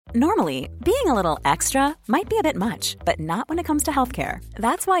Normally, being a little extra might be a bit much, but not when it comes to healthcare.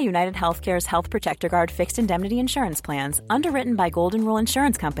 That's why United Healthcare's Health Protector Guard fixed indemnity insurance plans, underwritten by Golden Rule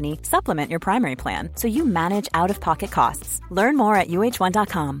Insurance Company, supplement your primary plan so you manage out-of-pocket costs. Learn more at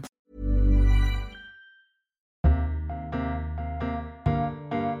uh1.com.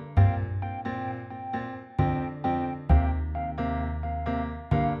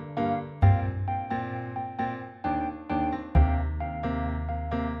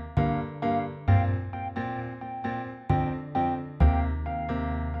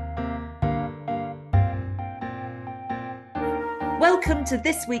 Welcome to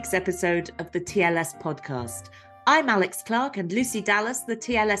this week's episode of the TLS podcast. I'm Alex Clark, and Lucy Dallas, the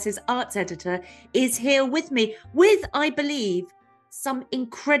TLS's arts editor, is here with me with, I believe, some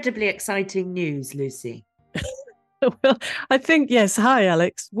incredibly exciting news, Lucy. Well, I think, yes. Hi,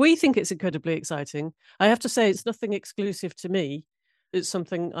 Alex. We think it's incredibly exciting. I have to say it's nothing exclusive to me. It's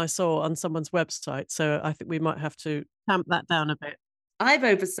something I saw on someone's website. So I think we might have to tamp that down a bit. I've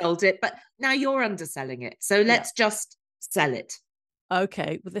oversold it, but now you're underselling it. So let's just sell it.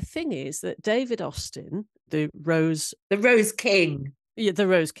 Okay. Well, the thing is that David Austin, the Rose King. Yeah, the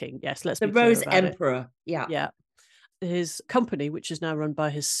Rose King. Yes, let's the be clear Rose about Emperor. it. Yeah. Yeah. His company, which is now run by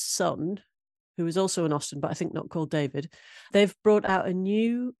his son, who is also an Austin, but I think not called David, they've brought out a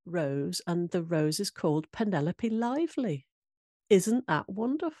new rose, and the rose is called Penelope Lively. Isn't that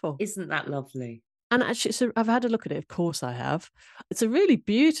wonderful? Isn't that lovely? And actually, so I've had a look at it. Of course I have. It's a really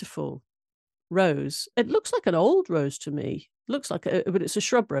beautiful rose. It looks like an old rose to me. Looks like but it's a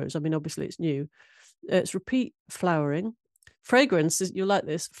shrub rose. I mean, obviously it's new. It's repeat flowering. Fragrances, you'll like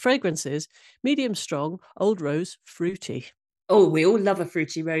this. Fragrances, medium strong, old rose, fruity. Oh, we all love a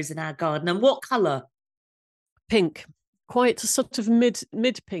fruity rose in our garden. And what colour? Pink. Quite a sort of mid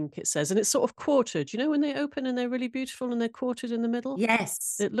pink, it says. And it's sort of quartered. You know when they open and they're really beautiful and they're quartered in the middle?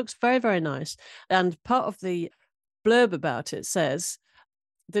 Yes. It looks very, very nice. And part of the blurb about it says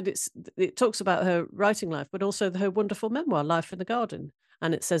that it talks about her writing life, but also her wonderful memoir, Life in the Garden.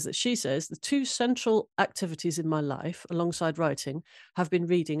 And it says that she says the two central activities in my life, alongside writing, have been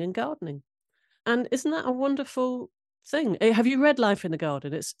reading and gardening. And isn't that a wonderful thing? Have you read Life in the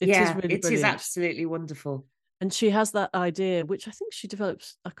Garden? It is really brilliant. It is absolutely wonderful. And she has that idea, which I think she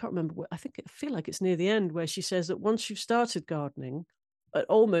develops, I can't remember, I feel like it's near the end, where she says that once you've started gardening at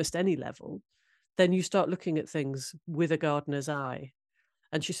almost any level, then you start looking at things with a gardener's eye.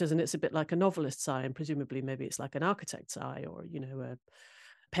 And she says, and it's a bit like a novelist's eye, and presumably maybe it's like an architect's eye, or, a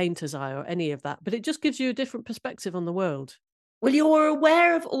painter's eye, or any of that. But it just gives you a different perspective on the world. Well, you're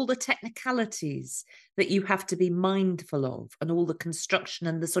aware of all the technicalities that you have to be mindful of, and all the construction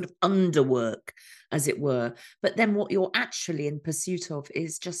and the sort of underwork, as it were. But then what you're actually in pursuit of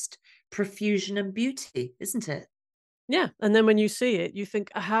is just profusion and beauty, isn't it? Yeah. And then when you see it, you think,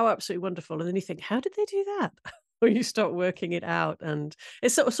 how absolutely wonderful. And then you think, how did they do that? Or you start working it out. And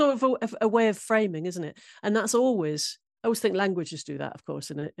it's sort of a way of framing, isn't it? And that's always, I always think languages do that, of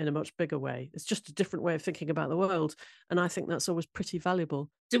course, in a much bigger way. It's just a different way of thinking about the world. And I think that's always pretty valuable.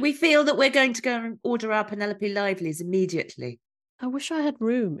 Do we feel that we're going to go and order our Penelope Lively's immediately? I wish I had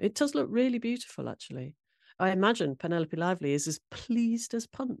room. It does look really beautiful, actually. I imagine Penelope Lively is as pleased as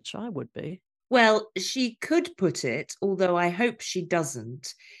Punch. I would be. Well, she could put it, although I hope she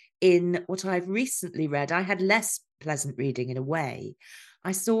doesn't, in what I've recently read. I had less pleasant reading in a way.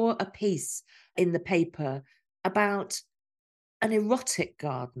 I saw a piece in the paper about an erotic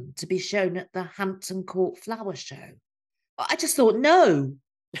garden to be shown at the Hampton Court Flower Show. I just thought, no.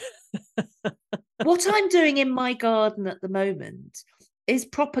 What I'm doing in my garden at the moment is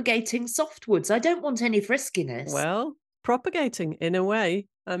propagating softwoods. I don't want any friskiness. Well, propagating in a way.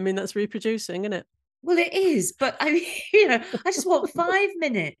 I mean, that's reproducing, isn't it? Well, it is, but I mean, I just want 5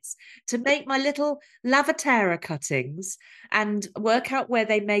 minutes to make my little Lavaterra cuttings and work out where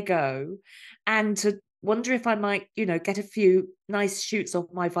they may go, and to wonder if I might, get a few nice shoots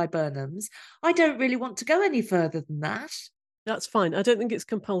off my viburnums. I don't really want to go any further than that. That's fine. I don't think it's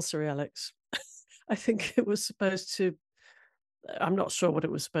compulsory, Alex. I think it was supposed to, I'm not sure what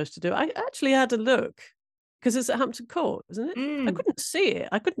it was supposed to do. I actually had a look, because it's at Hampton Court, isn't it? I couldn't see it.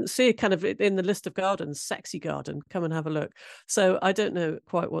 I couldn't see it kind of in the list of gardens, sexy garden, come and have a look. So I don't know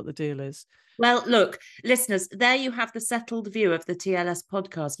quite what the deal is. Well, look, listeners, there you have the settled view of the TLS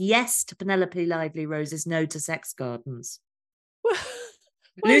podcast. Yes to Penelope Lively roses, no to sex gardens. Well,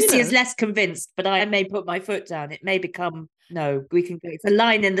 Lucy is less convinced, but I may put my foot down. It may become, no, we can go. It's a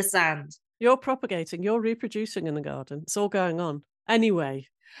line in the sand. You're propagating, you're reproducing in the garden. It's all going on. Anyway.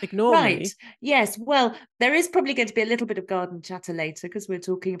 Ignore Right. me. Yes. Well, there is probably going to be a little bit of garden chatter later because we're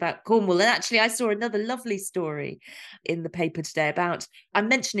talking about Cornwall. And actually, I saw another lovely story in the paper today about, I'm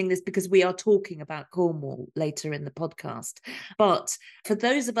mentioning this because we are talking about Cornwall later in the podcast. But for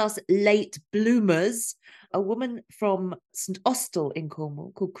those of us late bloomers, a woman from St Austell in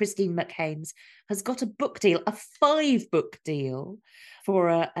Cornwall called Christine McHames has got a book deal, a 5-book deal for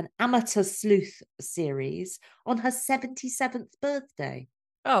an amateur sleuth series on her 77th birthday.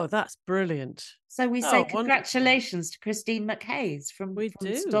 Oh, that's brilliant. So we Oh, say wonderful. congratulations to Christine McHays from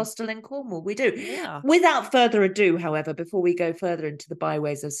St Austell in Cornwall. We do. Yeah. Without further ado, however, before we go further into the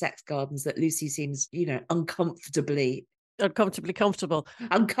byways of sex gardens that Lucy seems, uncomfortably comfortable.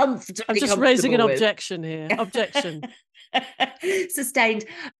 I'm just raising an objection here. Objection. Sustained.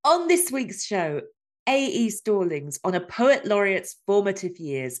 On this week's show, A.E. Stallings on a poet laureate's formative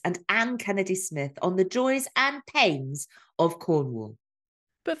years and Anne Kennedy Smith on the joys and pains of Cornwall.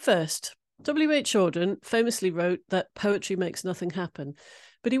 But first, W.H. Auden famously wrote that poetry makes nothing happen.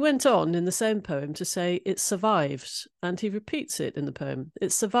 But he went on in the same poem to say it survives, and he repeats it in the poem.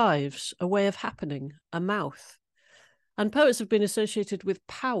 It survives, a way of happening, a mouth. And poets have been associated with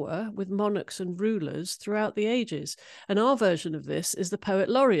power, with monarchs and rulers throughout the ages. And our version of this is the poet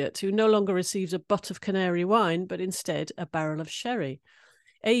laureate, who no longer receives a butt of Canary wine, but instead a barrel of sherry.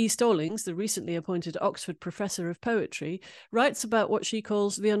 A.E. Stallings, the recently appointed Oxford Professor of Poetry, writes about what she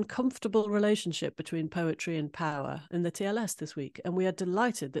calls the uncomfortable relationship between poetry and power in the TLS this week, and we are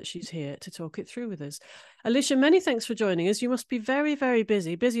delighted that she's here to talk it through with us. Alicia, many thanks for joining us. You must be very, very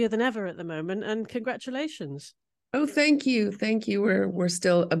busy, busier than ever at the moment, and congratulations. Oh, thank you. Thank you. We're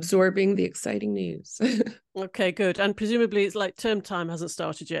still absorbing the exciting news. Okay, good. And presumably it's like term time hasn't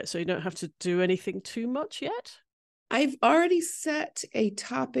started yet, so you don't have to do anything too much yet? I've already set a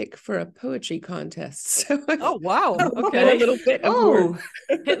topic for a poetry contest. So oh, wow. Okay. A little bit of work.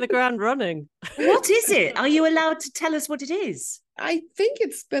 Hit the ground running. What is it? Are you allowed to tell us what it is? I think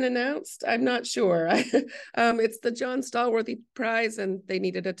it's been announced. I'm not sure. It's the John Stallworthy Prize, and they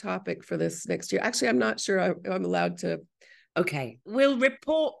needed a topic for this next year. Actually, I'm not sure I'm allowed to. Okay. We'll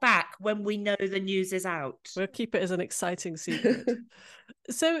report back when we know the news is out. We'll keep it as an exciting secret.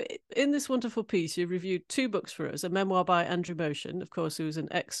 So in this wonderful piece, you reviewed 2 books for us, a memoir by Andrew Motion, of course, who was an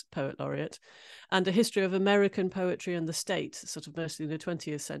ex-poet laureate, and a history of American poetry and the state, sort of mostly in the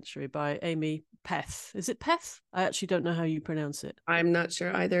 20th century, by Amy Peth. Is it Peth? I actually don't know how you pronounce it. I'm not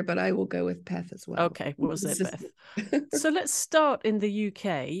sure either, but I will go with Peth as well. Okay, we'll say Peth. So let's start in the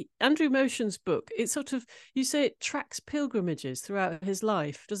UK. Andrew Motion's book, it sort of, you say it tracks pilgrimages throughout his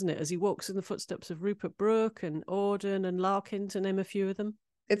life, doesn't it? As he walks in the footsteps of Rupert Brooke and Auden and Larkin, to name a few of them.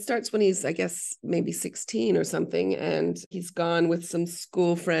 It starts when he's, I guess, maybe 16 or something, and he's gone with some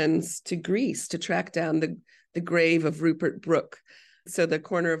school friends to Greece to track down the grave of Rupert Brooke. So the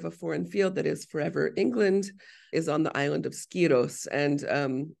corner of a foreign field that is forever England is on the island of Skyros,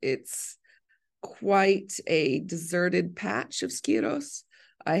 and it's quite a deserted patch of Skyros.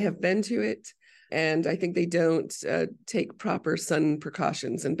 I have been to it, and I think they don't take proper sun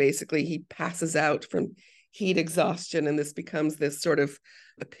precautions, and basically he passes out from heat exhaustion, and this becomes this sort of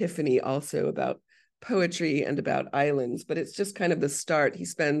epiphany also about poetry and about islands. But it's just kind of the start. He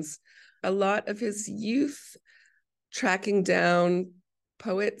spends a lot of his youth tracking down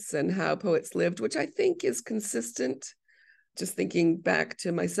poets and how poets lived, which I think is consistent. Just thinking back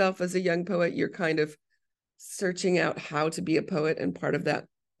to myself as a young poet, you're kind of searching out how to be a poet, and part of that,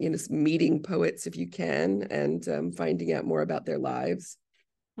 meeting poets if you can, and finding out more about their lives.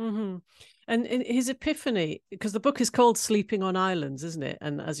 Mm-hmm. And in his epiphany, because the book is called Sleeping on Islands, isn't it?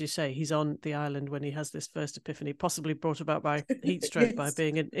 And as you say, he's on the island when he has this first epiphany, possibly brought about by heat stroke, yes, by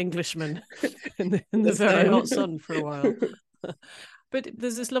being an Englishman in the very hot sun for a while. But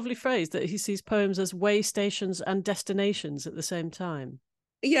there's this lovely phrase that he sees poems as way stations and destinations at the same time.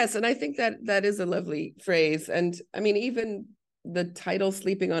 Yes, and I think that is a lovely phrase. And I mean, even the title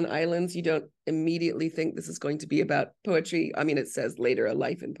Sleeping on Islands, you don't immediately think this is going to be about poetry. I mean, it says later a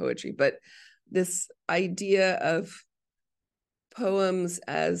life in poetry, but this idea of poems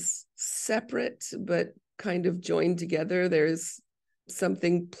as separate but kind of joined together, there's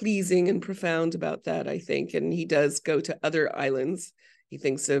something pleasing and profound about that, I think. And he does go to other islands. He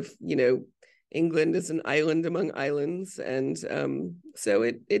thinks of, England as an island among islands. And so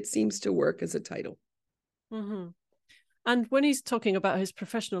it seems to work as a title. Mm-hmm. And when he's talking about his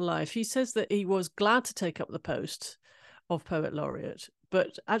professional life, he says that he was glad to take up the post of Poet Laureate,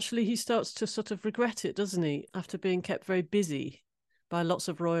 but actually he starts to sort of regret it, doesn't he, after being kept very busy by lots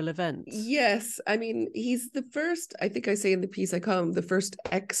of royal events. Yes. I mean, he's the first, I think I say in the piece, I call him the first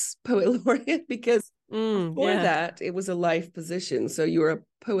ex-Poet Laureate, because Before Yeah. that, it was a life position. So you were a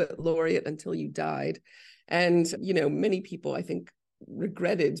poet laureate until you died. And, many people, I think,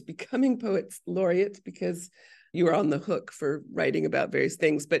 regretted becoming poet laureate because you were on the hook for writing about various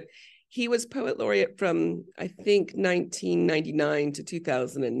things. But he was poet laureate from, I think, 1999 to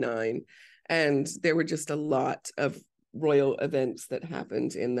 2009. And there were just a lot of royal events that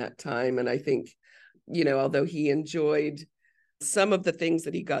happened in that time. And I think, although he enjoyed some of the things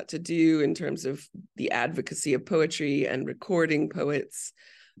that he got to do in terms of the advocacy of poetry and recording poets,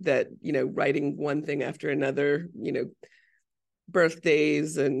 that, writing one thing after another,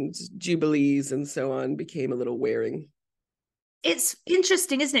 birthdays and jubilees and so on became a little wearing. It's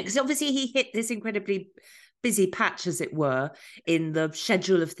interesting, isn't it? Because obviously he hit this incredibly busy patch, as it were, in the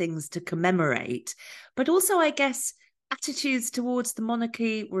schedule of things to commemorate. But also, I guess, attitudes towards the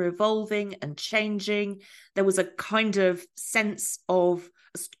monarchy were evolving and changing. There was a kind of sense of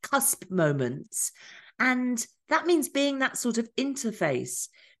cusp moments. And that means being that sort of interface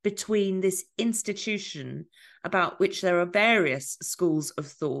between this institution, about which there are various schools of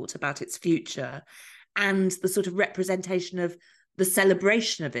thought about its future, and the sort of representation of the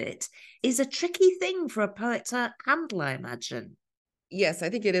celebration of it, is a tricky thing for a poet to handle, I imagine. Yes, I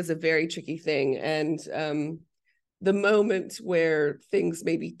think it is a very tricky thing. And the moment where things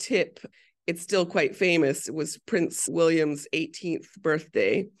maybe tip, it's still quite famous. It was Prince William's 18th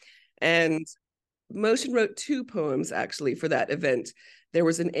birthday. And Motion wrote 2 poems, actually, for that event. There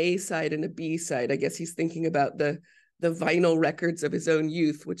was an A side and a B side. I guess he's thinking about the vinyl records of his own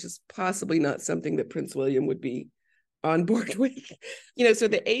youth, which is possibly not something that Prince William would be on board with. So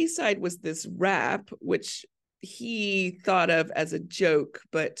the A side was this rap, which he thought of as a joke,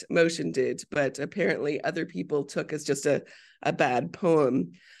 but Motion did, but apparently other people took as just a bad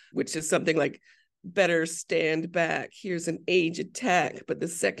poem, which is something like, better stand back, here's an age attack, but the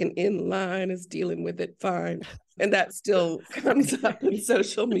second in line is dealing with it fine. And that still comes up in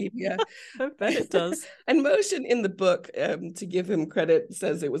social media. I bet it does. And Motion in the book, to give him credit,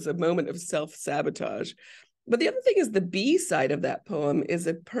 says it was a moment of self-sabotage. But the other thing is, the B side of that poem is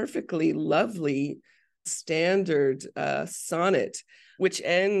a perfectly lovely standard sonnet, which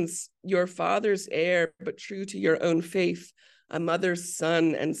ends, your father's heir, but true to your own faith, a mother's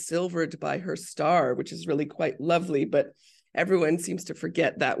son and silvered by her star, which is really quite lovely. But everyone seems to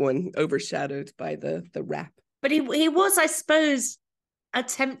forget that one, overshadowed by the rap. But he was, I suppose,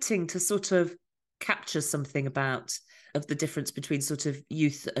 attempting to sort of capture something of the difference between sort of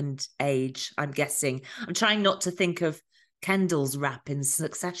youth and age, I'm guessing. I'm trying not to think of Kendall's rap in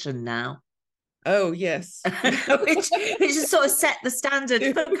Succession now. Oh, yes. which just sort of set the standard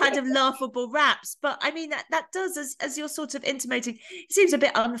for kind of laughable raps. But I mean, that does, as you're sort of intimating, it seems a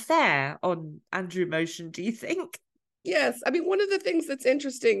bit unfair on Andrew Motion, do you think? Yes. I mean, one of the things that's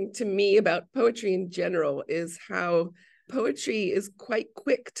interesting to me about poetry in general is how poetry is quite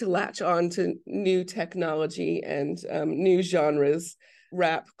quick to latch on to new technology and new genres.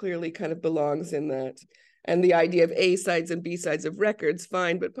 Rap clearly kind of belongs in that. And the idea of A sides and B sides of records,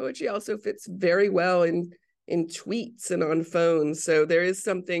 fine, but poetry also fits very well in tweets and on phones. So there is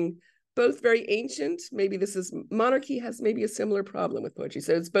something both very ancient. Maybe monarchy has maybe a similar problem with poetry.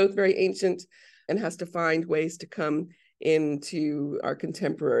 So it's both very ancient and has to find ways to come into our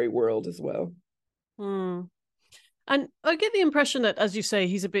contemporary world as well. And I get the impression that, as you say,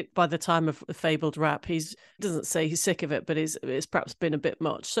 he's a bit, by the time of the fabled rap, he doesn't say he's sick of it, but it's perhaps been a bit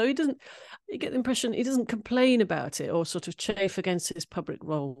much. So you get the impression he doesn't complain about it or sort of chafe against his public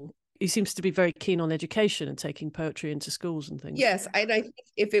role. He seems to be very keen on education and taking poetry into schools and things. Yes, I think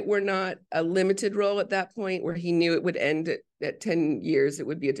if it were not a limited role at that point where he knew it would end at 10 years, it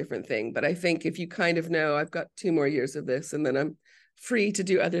would be a different thing. But I think if you kind of know, I've got 2 more years of this and then I'm free to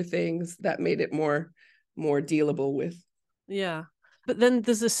do other things, that made it more dealable with. Yeah. But then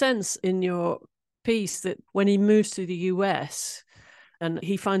there's a sense in your piece that when he moves to the US and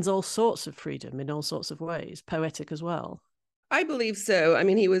he finds all sorts of freedom in all sorts of ways, poetic as well. I believe so. I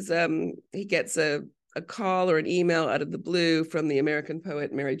mean, he gets a call or an email out of the blue from the American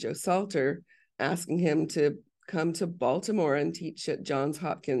poet Mary Jo Salter asking him to come to Baltimore and teach at Johns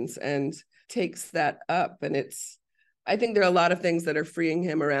Hopkins, and takes that up. And I think there are a lot of things that are freeing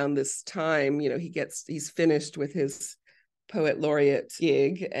him around this time. He's finished with his poet laureate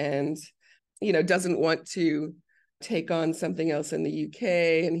gig and, doesn't want to take on something else in the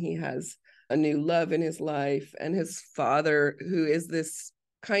UK. And he has a new love in his life. And his father, who is this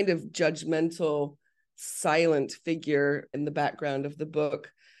kind of judgmental, silent figure in the background of the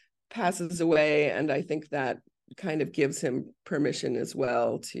book, passes away. And I think that kind of gives him permission as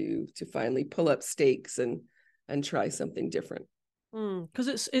well to finally pull up stakes and try something different.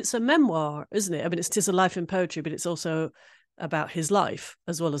 Because it's a memoir, isn't it? I mean, it is a life in poetry, but it's also about his life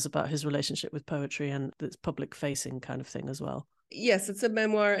as well as about his relationship with poetry, and it's public facing kind of thing as well. Yes, it's a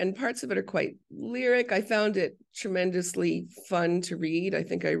memoir, and parts of it are quite lyric. I found it tremendously fun to read. I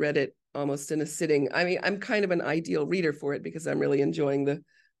think I read it almost in a sitting. I mean, I'm kind of an ideal reader for it because I'm really enjoying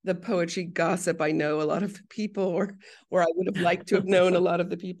the poetry gossip. I know a lot of the people, or I would have liked to have known a lot of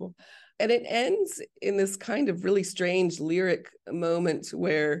the people. And it ends in this kind of really strange lyric moment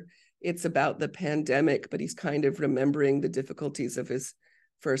where it's about the pandemic, but he's kind of remembering the difficulties of his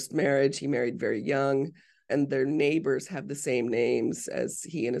first marriage. He married very young, and their neighbors have the same names as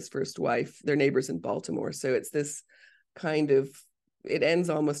he and his first wife. They're neighbors in Baltimore. So it's this kind of, it ends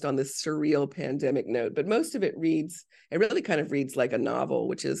almost on this surreal pandemic note, but most of it really kind of reads like a novel,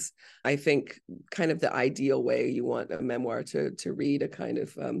 which is, I think, kind of the ideal way you want a memoir to read, a kind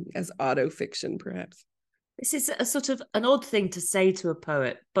of as auto fiction, perhaps. This is a sort of an odd thing to say to a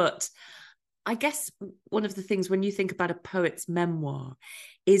poet, but I guess one of the things when you think about a poet's memoir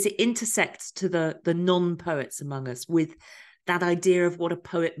is it intersects to the non-poets among us with that idea of what a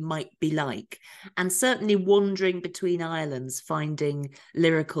poet might be like. And certainly wandering between islands, finding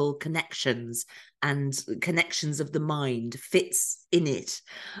lyrical connections and connections of the mind fits in it.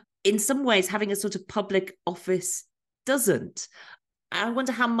 In some ways, having a sort of public office doesn't. I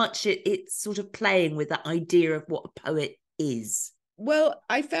wonder how much it's sort of playing with that idea of what a poet is. Well,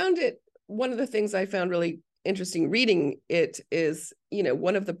 I found it, one of the things I found really interesting reading it is,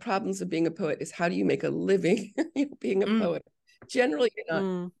 one of the problems of being a poet is how do you make a living being a poet? Generally, you're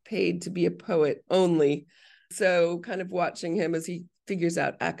not paid to be a poet only. So kind of watching him as he figures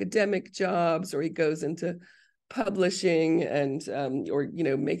out academic jobs, or he goes into publishing and or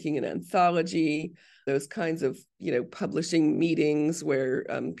making an anthology, those kinds of publishing meetings where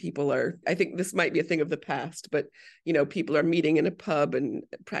people are, I think this might be a thing of the past, but people are meeting in a pub and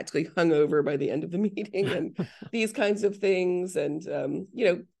practically hungover by the end of the meeting and these kinds of things. And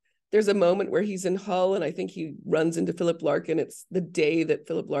there's a moment where he's in Hull and I think he runs into Philip Larkin. It's the day that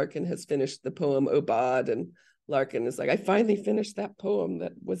Philip Larkin has finished the poem Obad, and Larkin is like, I finally finished that poem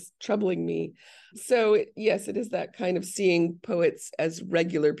that was troubling me. So yes, it is that kind of seeing poets as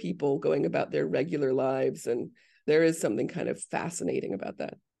regular people going about their regular lives. And there is something kind of fascinating about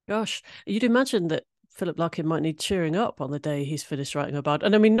that. Gosh, you'd imagine that Philip Larkin might need cheering up on the day he's finished writing Obad.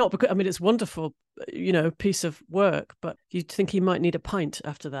 And I mean, not because, I mean, it's wonderful, piece of work, but you'd think he might need a pint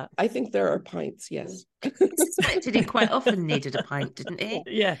after that. I think there are pints, yes. I suspected he quite often needed a pint, didn't he?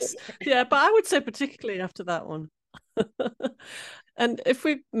 Yes. Yeah, but I would say particularly after that one. And if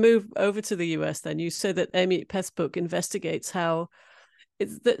we move over to the US, then you say that Amy Peth's book investigates how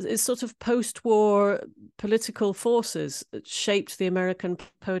it's sort of post-war political forces that shaped the American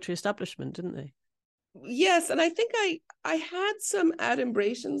poetry establishment, didn't they? Yes, and I think I had some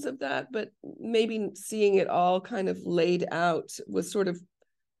adumbrations of that, but maybe seeing it all kind of laid out was sort of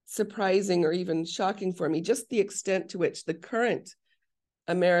surprising or even shocking for me, just the extent to which the current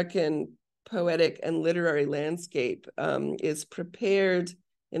American poetic and literary landscape is prepared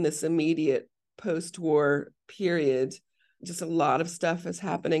in this immediate post-war period. Just a lot of stuff is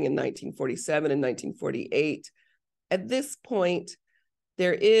happening in 1947 and 1948. At this point,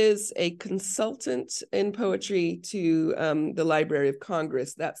 there is a consultant in poetry to the Library of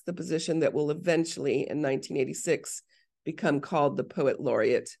Congress. That's the position that will eventually, in 1986, become called the Poet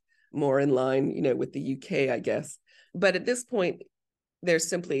Laureate, more in line, with the UK, I guess. But at this point, there's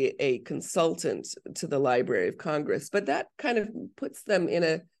simply a consultant to the Library of Congress. But that kind of puts them in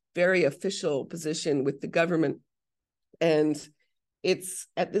a very official position with the government. And it's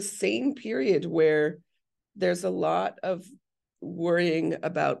at the same period where there's a lot of worrying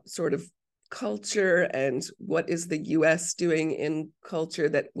about sort of culture and what is the US doing in culture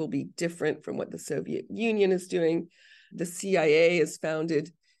that will be different from what the Soviet Union is doing. The CIA is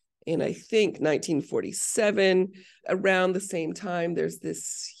founded in, I think, 1947. Around the same time, there's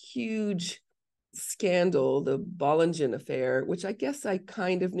this huge scandal, the Bollingen affair, which I guess I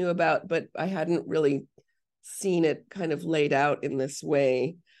kind of knew about, but I hadn't really seen it kind of laid out in this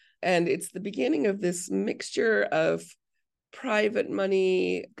way. And it's the beginning of this mixture of private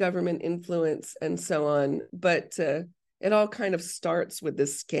money, government influence, and so on. But it all kind of starts with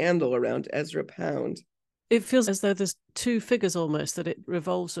this scandal around Ezra Pound. It feels as though there's two figures almost that it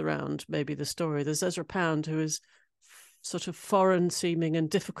revolves around, maybe the story. There's Ezra Pound, who is sort of foreign seeming and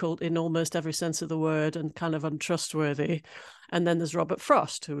difficult in almost every sense of the word and kind of untrustworthy. And then there's Robert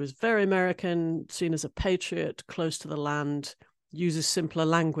Frost, who is very American, seen as a patriot, close to the land, uses simpler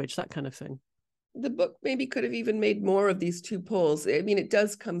language, that kind of thing. the book maybe could have even made more of these two poles. I mean, it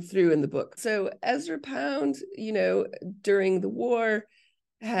does come through in the book. So Ezra Pound, during the war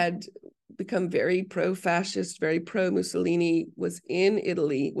had become very pro-fascist, very pro-Mussolini, was in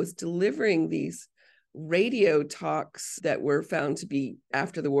Italy, was delivering these radio talks that were found to be,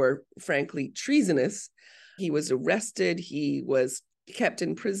 after the war, frankly, treasonous. He was arrested. He was kept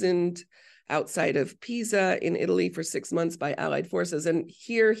imprisoned outside of Pisa in Italy for 6 months by Allied forces. And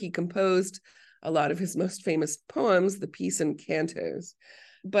here he composed a lot of his most famous poems, the Pisan Cantos.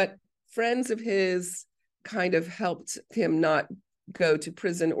 But friends of his kind of helped him not go to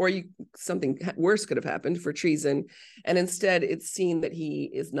prison, or something worse could have happened for treason. And instead, it's seen that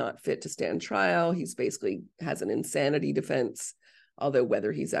he is not fit to stand trial. He's basically has an insanity defense, although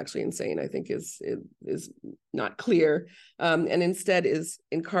whether he's actually insane, I think is not clear. And instead is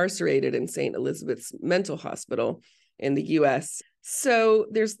incarcerated in St. Elizabeth's Mental Hospital in the US. So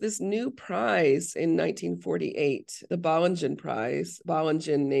there's this new prize in 1948, the Bollingen Prize,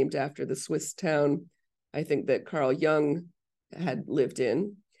 Bollingen named after the Swiss town, I think, that Carl Jung had lived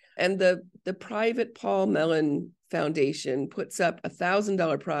in. And the private Paul Mellon Foundation puts up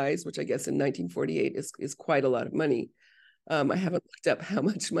 $1,000 prize, which I guess in 1948 is quite a lot of money. I haven't looked up how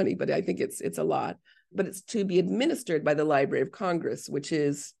much money, but I think it's a lot. But it's to be administered by the Library of Congress, which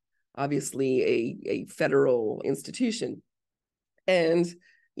is obviously a federal institution. And,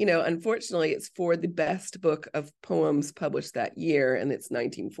 unfortunately, it's for the best book of poems published that year, and it's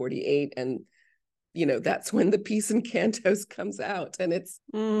 1948. And, that's when the Pisan Cantos comes out. And it's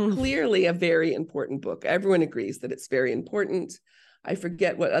clearly a very important book. Everyone agrees that it's very important. I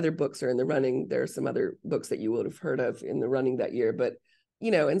forget what other books are in the running. There are some other books that you would have heard of in the running that year. But,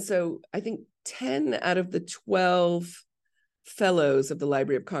 and so I think 10 out of the 12 fellows of the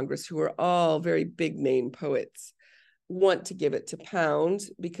Library of Congress, who are all very big name poets, want to give it to Pound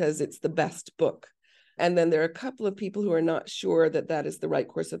because it's the best book. And then there are a couple of people who are not sure that that is the right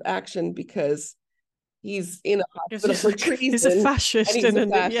course of action because he's in a hospital for treason. He's a fascist.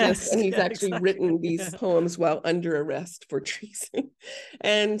 And he's actually written these poems while under arrest for treason.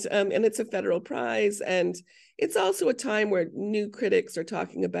 And it's a federal prize. And it's also a time where new critics are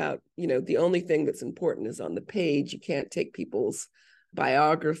talking about, the only thing that's important is on the page. You can't take people's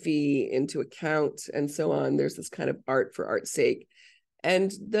biography into account and so on. There's this kind of art for art's sake.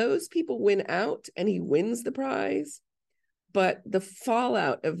 And those people win out and he wins the prize. But the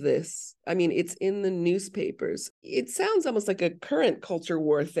fallout of this, I mean, it's in the newspapers. It sounds almost like a current culture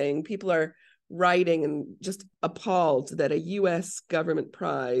war thing. People are writing and just appalled that a US government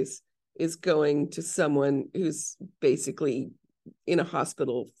prize is going to someone who's basically in a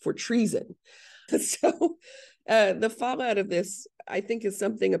hospital for treason. So the fallout of this, I think, is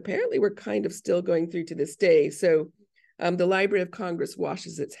something apparently we're kind of still going through to this day. So the Library of Congress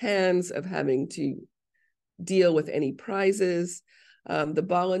washes its hands of having to deal with any prizes. The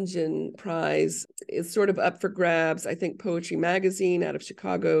Bollingen Prize is sort of up for grabs. I think Poetry Magazine out of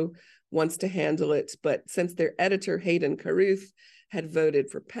Chicago wants to handle it, but since their editor, Hayden Carruth, had voted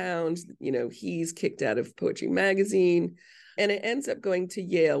for Pound, he's kicked out of Poetry Magazine, and it ends up going to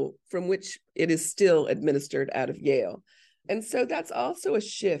Yale, from which it is still administered out of Yale. And so that's also a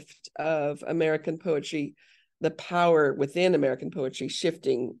shift of American poetry, the power within American poetry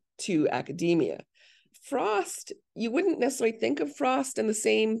shifting to academia. Frost, you wouldn't necessarily think of Frost in the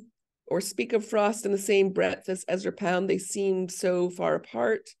same, or speak of Frost in the same breadth as Ezra Pound. They seem so far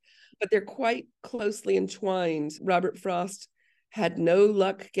apart, but they're quite closely entwined. Robert Frost had no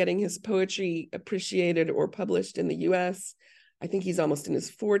luck getting his poetry appreciated or published in the US. I think he's almost in his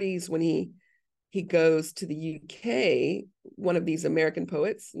 40s when he goes to the UK. One of these American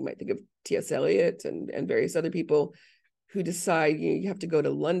poets, you might think of T.S. Eliot and various other people, who decide you have to go to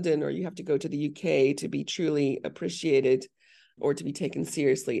London or you have to go to the UK to be truly appreciated or to be taken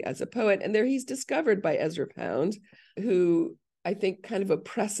seriously as a poet. And there he's discovered by Ezra Pound, who I think kind of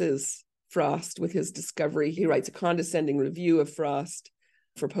oppresses Frost with his discovery. He writes a condescending review of Frost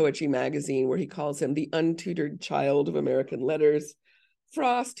for Poetry Magazine, where he calls him the untutored child of American letters.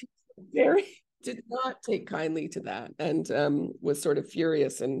 Frost did not take kindly to that and was sort of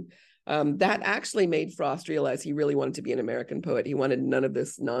furious. And that actually made Frost realize he really wanted to be an American poet. He wanted none of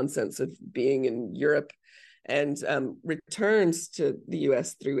this nonsense of being in Europe, and returns to the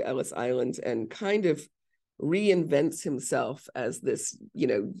US through Ellis Island and kind of reinvents himself as this,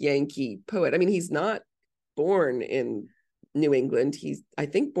 Yankee poet. I mean, he's not born in New England. He's, I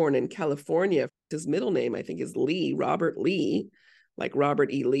think, born in California. His middle name, I think, is Lee, Robert Lee, like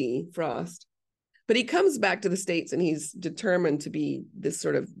Robert E. Lee, Frost. But he comes back to the States and he's determined to be this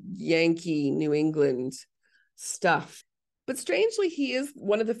sort of Yankee New England stuff. But strangely, he is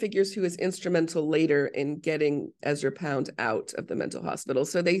one of the figures who is instrumental later in getting Ezra Pound out of the mental hospital.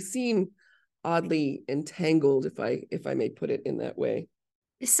 So they seem oddly entangled, if I may put it in that way.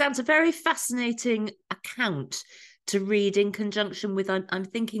 This sounds a very fascinating account to read in conjunction with, I'm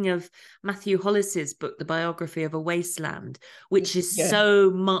thinking of Matthew Hollis's book, The Biography of a Wasteland, which is so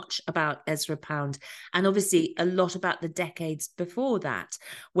much about Ezra Pound, and obviously a lot about the decades before that,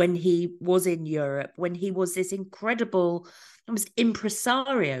 when he was in Europe, when he was this incredible, almost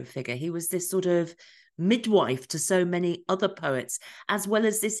impresario figure. He was this sort of midwife to so many other poets, as well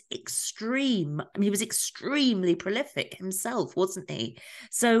as this extreme, I mean, he was extremely prolific himself, wasn't he?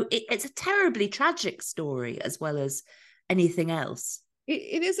 So it's a terribly tragic story as well as anything else.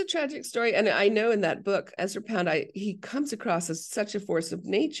 It is a tragic story. And I know in that book, Ezra Pound, he comes across as such a force of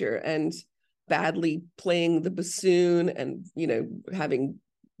nature, and badly playing the bassoon and, having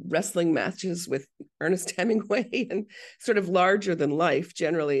wrestling matches with Ernest Hemingway, and sort of larger than life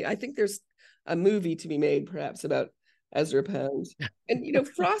generally. I think there's a movie to be made perhaps about Ezra Pound. And,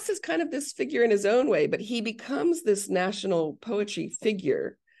 Frost is kind of this figure in his own way, but he becomes this national poetry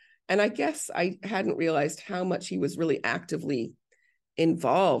figure. And I guess I hadn't realized how much he was really actively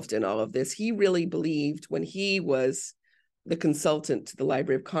involved in all of this. He really believed, when he was the consultant to the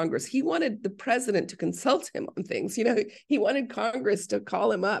Library of Congress, he wanted the president to consult him on things. He wanted Congress to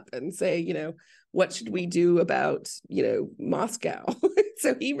call him up and say, what should we do about, Moscow?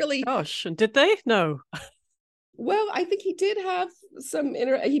 So he really... Gosh, and did they? No. Well, I think he did have some...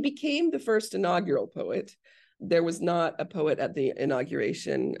 He became the first inaugural poet. There was not a poet at the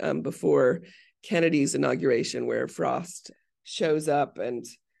inauguration before Kennedy's inauguration where Frost shows up. And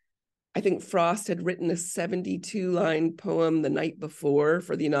I think Frost had written a 72-line poem the night before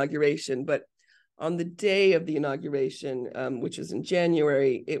for the inauguration. But on the day of the inauguration, which was in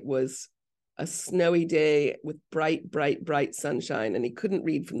January, it was a snowy day with bright, bright, bright sunshine, and he couldn't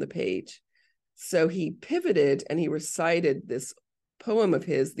read from the page. So he pivoted and he recited this poem of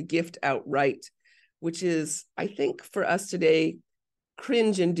his, The Gift Outright, which is, I think, for us today,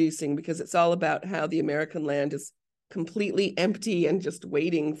 cringe-inducing, because it's all about how the American land is completely empty and just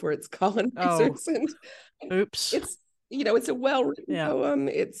waiting for its colonizers. Oh. And oops. It's a well-written poem.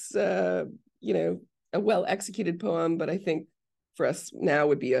 It's a well-executed poem, but I think for us now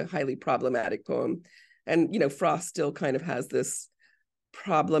would be a highly problematic poem. And, Frost still kind of has this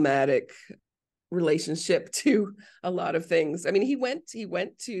problematic relationship to a lot of things. I mean, he went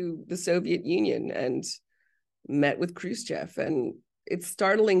to the Soviet Union and met with Khrushchev. And it's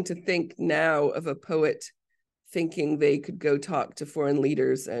startling to think now of a poet thinking they could go talk to foreign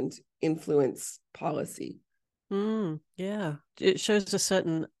leaders and influence policy. Yeah, it shows a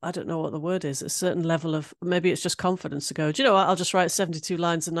certain, I don't know what the word is, a certain level of, maybe it's just confidence to go, do you know what, I'll just write 72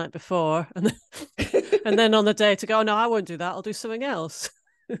 lines the night before, and then on the day to go, oh, no, I won't do that, I'll do something else.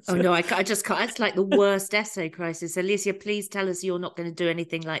 Oh, no, I just can't. It's like the worst essay crisis. Alicia, please tell us you're not going to do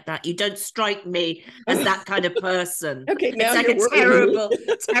anything like that. You don't strike me as that kind of person. Okay, now it's like you're a terrible,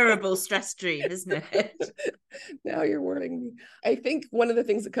 terrible stress dream, isn't it? Now you're warning me. I think one of the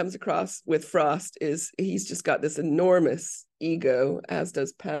things that comes across with Frost is he's just got this enormous ego, as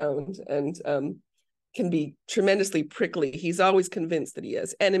does Pound, and can be tremendously prickly. He's always convinced that he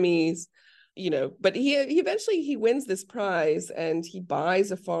has enemies. But he eventually wins this prize and he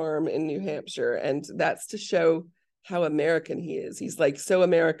buys a farm in New Hampshire, and that's to show how American he is. He's like so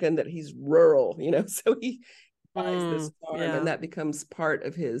American that he's rural, so he buys this farm and that becomes part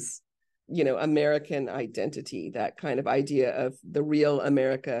of his, American identity. That kind of idea of the real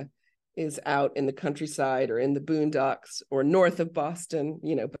America is out in the countryside or in the boondocks or north of Boston,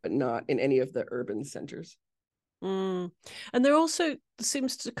 but not in any of the urban centers. And there also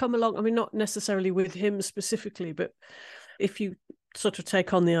seems to come along, I mean, not necessarily with him specifically, but if you sort of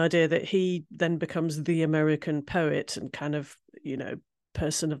take on the idea that he then becomes the American poet and kind of,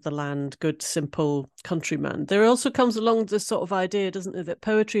 person of the land, good, simple countryman, there also comes along this sort of idea, doesn't there, that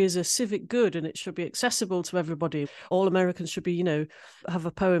poetry is a civic good and it should be accessible to everybody. All Americans should be, have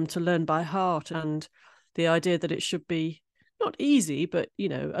a poem to learn by heart, and the idea that it should be not easy, but,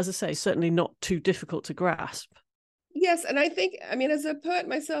 as I say, certainly not too difficult to grasp. Yes. And I think, as a poet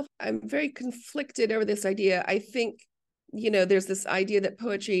myself, I'm very conflicted over this idea. I think, there's this idea that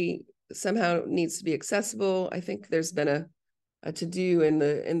poetry somehow needs to be accessible. I think there's been a to-do in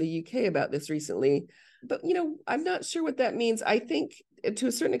the UK about this recently. But, I'm not sure what that means. I think to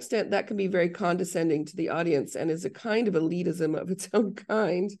a certain extent that can be very condescending to the audience and is a kind of elitism of its own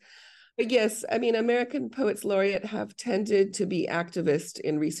kind. But yes, American Poets Laureate have tended to be activist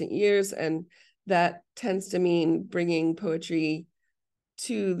in recent years, and that tends to mean bringing poetry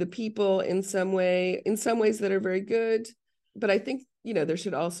to the people in some ways that are very good. but I think, there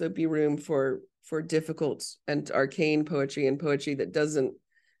should also be room for difficult and arcane poetry and poetry that doesn't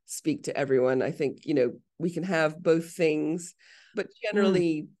speak to everyone. I think, we can have both things, but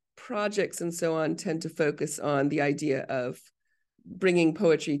generally projects and so on tend to focus on the idea of bringing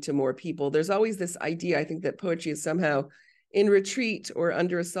poetry to more people. There's always this idea, I think, that poetry is somehow in retreat or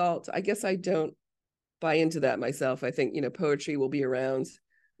under assault. I guess I don't buy into that myself. I think, poetry will be around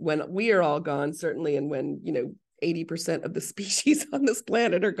when we are all gone, certainly, and when, 80% of the species on this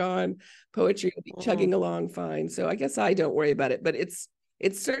planet are gone, poetry will be chugging along fine. So I guess I don't worry about it, but it's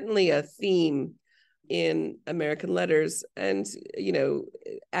certainly a theme in American letters. And,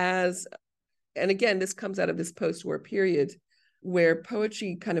 and again, this comes out of this post-war period where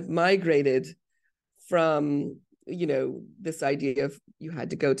poetry kind of migrated from, this idea of you had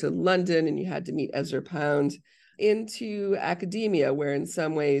to go to London and you had to meet Ezra Pound, into academia, where in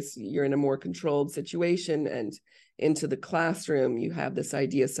some ways you're in a more controlled situation, and into the classroom, you have this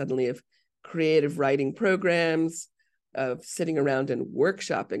idea suddenly of creative writing programs, of sitting around and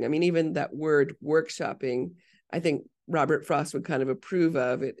workshopping. I mean, even that word workshopping, I think Robert Frost would kind of approve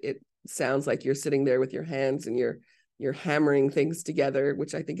of it. It sounds like you're sitting there with your hands and you're hammering things together,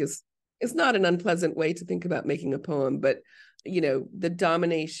 which I think is not an unpleasant way to think about making a poem. But, the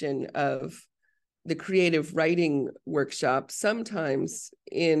domination of the creative writing workshop, sometimes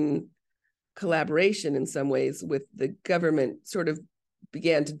in collaboration in some ways with the government, sort of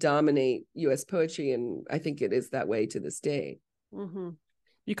began to dominate US poetry. And I think it is that way to this day. Mm-hmm.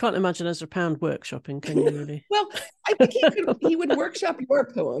 You can't imagine Ezra Pound workshopping, can you really? Well, I think he would workshop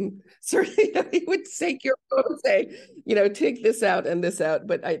your poem. Certainly, he would take your poem and say, take this out and this out.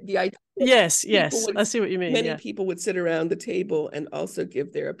 But the idea. Yes, I see what you mean. Many people would sit around the table and also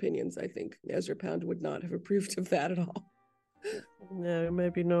give their opinions. I think Ezra Pound would not have approved of that at all. No,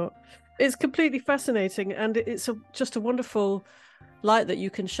 maybe not. It's completely fascinating, and it's just a wonderful light that you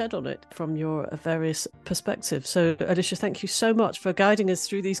can shed on it from your various perspectives. So, Alicia, thank you so much for guiding us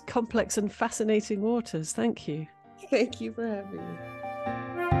through these complex and fascinating waters. Thank you. Thank you for having me.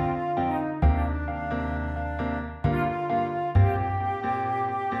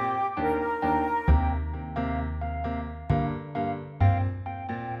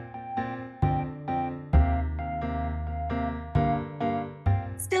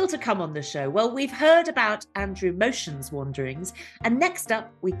 Still to come on the show, well, we've heard about Andrew Motion's wanderings, and next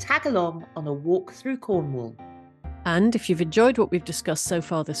up we tag along on a walk through Cornwall. And if you've enjoyed what we've discussed so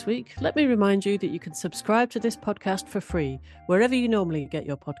far this week, let me remind you that you can subscribe to this podcast for free wherever you normally get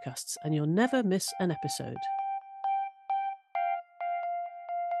your podcasts, and you'll never miss an episode.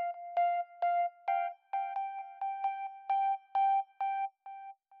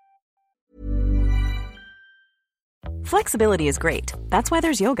 Flexibility is great. That's why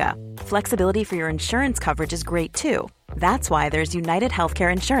there's yoga. Flexibility for your insurance coverage is great too. That's why there's United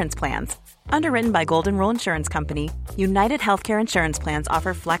Healthcare Insurance Plans. Underwritten by Golden Rule Insurance Company, United Healthcare Insurance Plans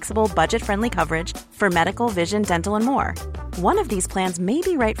offer flexible, budget-friendly coverage for medical, vision, dental, and more. One of these plans may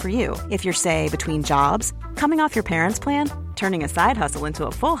be right for you if you're, say, between jobs, coming off your parents' plan, turning a side hustle into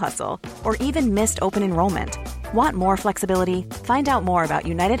a full hustle, or even missed open enrollment. Want more flexibility? Find out more about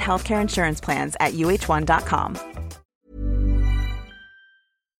United Healthcare Insurance Plans at uh1.com.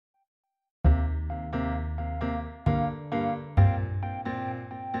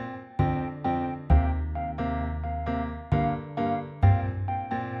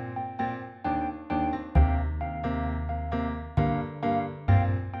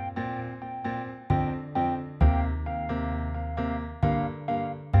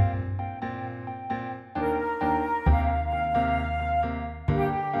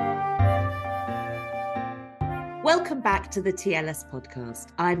 Welcome back to the TLS podcast.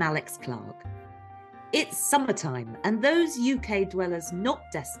 I'm Alex Clark. It's summertime, and those UK dwellers not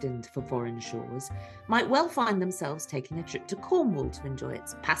destined for foreign shores might well find themselves taking a trip to Cornwall to enjoy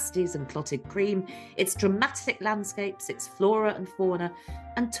its pasties and clotted cream, its dramatic landscapes, its flora and fauna,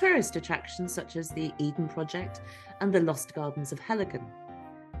 and tourist attractions such as the Eden Project and the Lost Gardens of Heligan.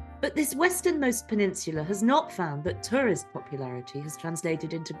 But this westernmost peninsula has not found that tourist popularity has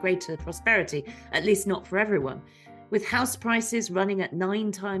translated into greater prosperity, at least not for everyone. With house prices running at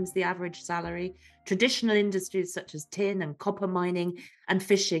 9 times the average salary, traditional industries such as tin and copper mining and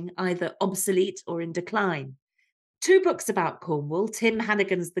fishing either obsolete or in decline. 2 books about Cornwall, Tim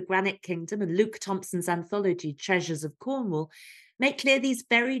Hannigan's The Granite Kingdom and Luke Thompson's anthology Treasures of Cornwall, make clear these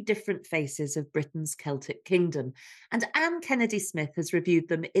very different faces of Britain's Celtic kingdom. And Anne Kennedy-Smith has reviewed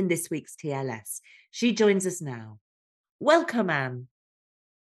them in this week's TLS. She joins us now. Welcome, Anne.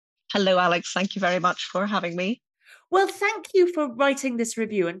 Hello, Alex. Thank you very much for having me. Well, thank you for writing this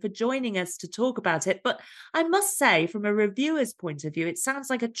review and for joining us to talk about it. But I must say, from a reviewer's point of view, it sounds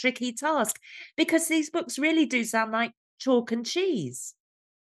like a tricky task because these books really do sound like chalk and cheese.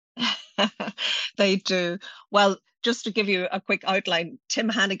 They do. Well, just to give you a quick outline, Tim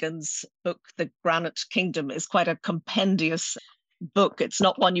Hannigan's book, The Granite Kingdom, is quite a compendious book. It's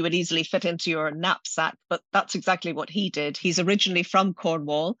not one you would easily fit into your knapsack, but that's exactly what he did. He's originally from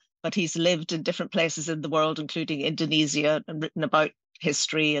Cornwall, but he's lived in different places in the world, including Indonesia, and written about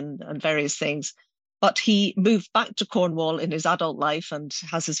history and various things. But he moved back to Cornwall in his adult life and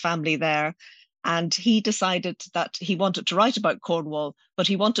has his family there. And he decided that he wanted to write about Cornwall, but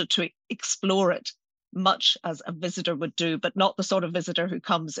he wanted to explore it much as a visitor would do, but not the sort of visitor who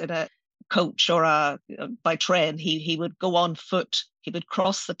comes in a coach or by train. He would go on foot. He would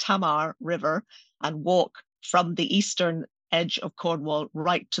cross the Tamar River and walk from the eastern edge of Cornwall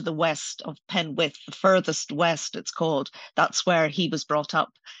right to the west of Penwith, the furthest west it's called. That's where he was brought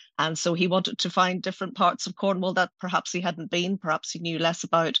up. And so he wanted to find different parts of Cornwall that perhaps he hadn't been, perhaps he knew less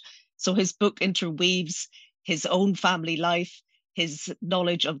about. So his book interweaves his own family life, his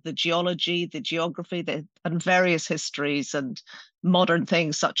knowledge of the geology, the geography, and various histories and modern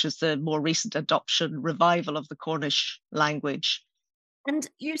things such as the more recent adoption, revival of the Cornish language. And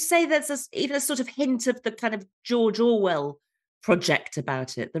you say there's even a sort of hint of the kind of George Orwell project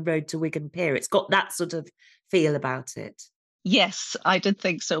about it, The Road to Wigan Pier. It's got that sort of feel about it. Yes, I did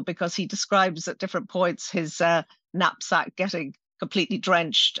think so, because he describes at different points his knapsack getting completely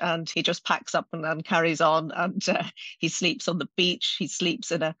drenched, and he just packs up and carries on, and he sleeps on the beach. He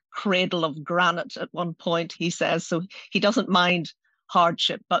sleeps in a cradle of granite at one point, he says. So he doesn't mind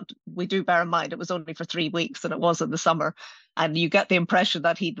hardship, but we do bear in mind it was only for 3 weeks and it was in the summer. And you get the impression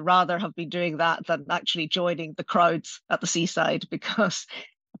that he'd rather have been doing that than actually joining the crowds at the seaside, because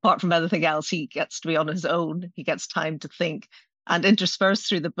apart from anything else, he gets to be on his own. He gets time to think. And interspersed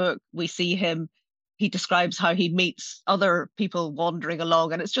through the book, we see him. He describes how he meets other people wandering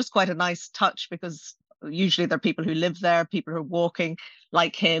along. And it's just quite a nice touch, because usually there are people who live there, people who are walking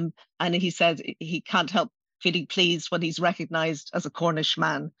like him. And he says he can't help feeling pleased when he's recognized as a Cornish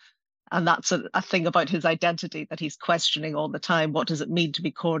man. And that's a thing about his identity that he's questioning all the time. What does it mean to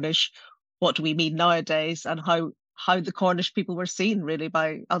be Cornish? What do we mean nowadays? And how the Cornish people were seen really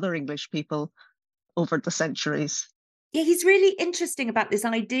by other English people over the centuries. Yeah, he's really interesting about this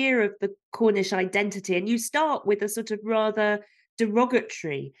idea of the Cornish identity. And you start with a sort of rather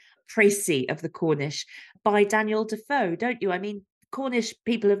derogatory précis of the Cornish by Daniel Defoe, don't you? I mean, Cornish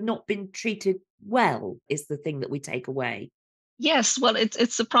people have not been treated well, is the thing that we take away. Yes, well,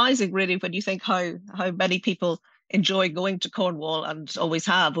 it's surprising really when you think how many people enjoy going to Cornwall and always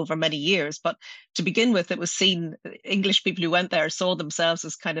have over many years. But to begin with, it was seen, English people who went there saw themselves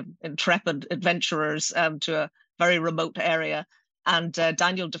as kind of intrepid adventurers to a very remote area. And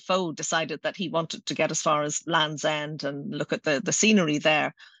Daniel Defoe decided that he wanted to get as far as Land's End and look at the scenery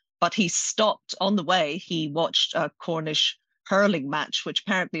there. But he stopped on the way. He watched a Cornish hurling match, which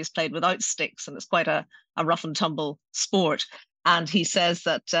apparently is played without sticks, and it's quite a rough and tumble sport. And he says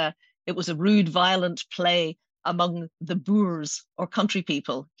that it was a rude, violent play among the boors or country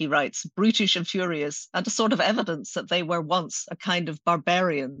people, he writes, brutish and furious, and a sort of evidence that they were once a kind of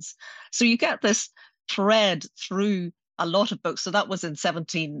barbarians. So you get this thread through a lot of books. So that was in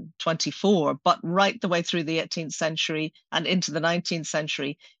 1724, but right the way through the 18th century and into the 19th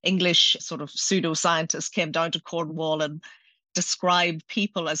century, English sort of pseudoscientists came down to Cornwall and described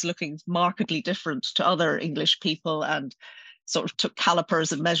people as looking markedly different to other English people, and sort of took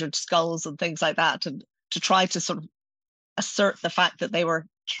calipers and measured skulls and things like that, and to try to sort of assert the fact that they were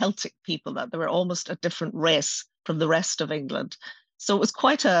Celtic people, that they were almost a different race from the rest of England. So it was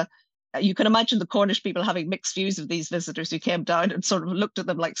quite you can imagine the Cornish people having mixed views of these visitors who came down and sort of looked at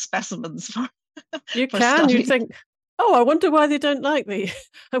them like specimens for you for can, study. you think, oh, I wonder why they don't like me.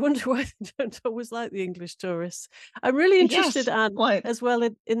 I wonder why they don't always like the English tourists. I'm really interested, Yes, Anne, quite. as well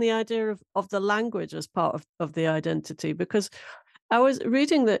in the idea of the language as part of the identity, because I was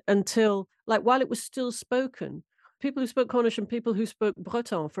reading that until, like, while it was still spoken, people who spoke Cornish and people who spoke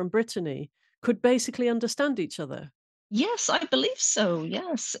Breton from Brittany could basically understand each other. Yes, I believe so.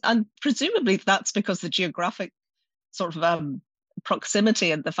 Yes. And presumably that's because the geographic sort of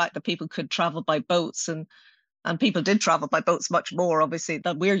proximity and the fact that people could travel by boats, and people did travel by boats much more, obviously,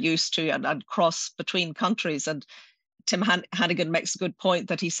 than we're used to, and cross between countries. And Tim Hannigan makes a good point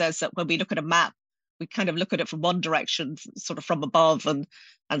that he says that when we look at a map, we kind of look at it from one direction, sort of from above, and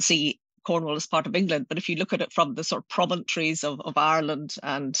see Cornwall as part of England. But if you look at it from the sort of promontories of Ireland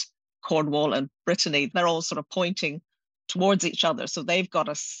and Cornwall and Brittany, they're all sort of pointing towards each other. So they've got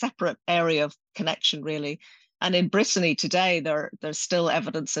a separate area of connection, really. And in Brittany today, there's still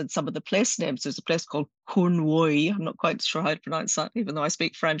evidence in some of the place names. There's a place called Cornouaille. I'm not quite sure how to pronounce that, even though I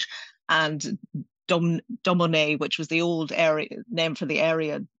speak French. And Domonay, which was the old area name for the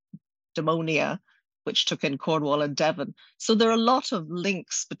area, Damonia, which took in Cornwall and Devon. So there are a lot of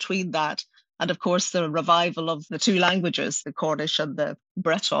links between that. And of course, the revival of the two languages, the Cornish and the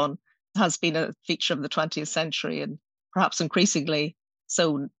Breton, has been a feature of the 20th century, and perhaps increasingly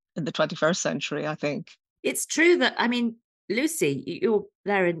so in the 21st century, I think. It's true that, I mean, Lucy, you're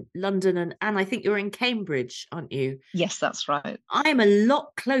there in London, and I think you're in Cambridge, aren't you? Yes, that's right. I'm a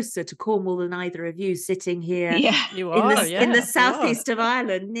lot closer to Cornwall than either of you, sitting here in the southeast of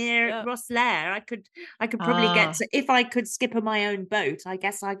Ireland near Rosslare. I could probably get to, if I could skip on my own boat, I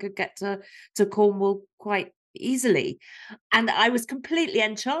guess I could get to Cornwall quite easily. And I was completely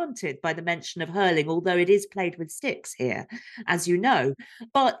enchanted by the mention of hurling, although it is played with sticks here, as you know.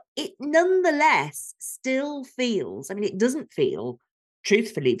 But it nonetheless still feels, I mean, it doesn't feel,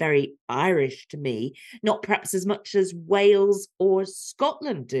 truthfully, very Irish to me, not perhaps as much as Wales or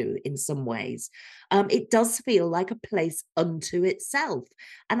Scotland do in some ways. It does feel like a place unto itself.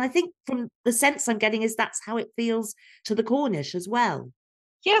 And I think from the sense I'm getting is that's how it feels to the Cornish as well.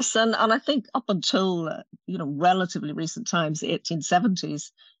 Yes, and I think up until, relatively recent times, the 1870s,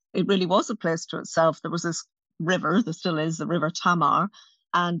 it really was a place to itself. There was this river, there still is, the River Tamar,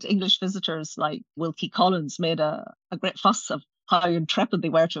 and English visitors like Wilkie Collins made a great fuss of how intrepid they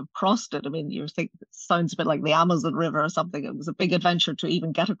were to have crossed it. I mean, you think it sounds a bit like the Amazon River or something. It was a big adventure to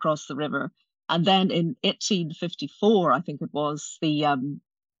even get across the river. And then in 1854, I think it was, the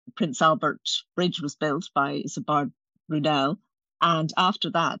Prince Albert Bridge was built by Isambard Brunel. And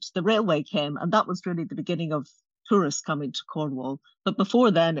after that, the railway came, and that was really the beginning of tourists coming to Cornwall. But before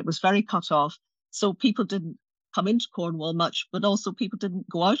then, it was very cut off. So people didn't come into Cornwall much, but also people didn't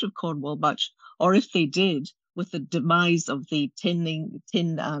go out of Cornwall much. Or if they did, with the demise of the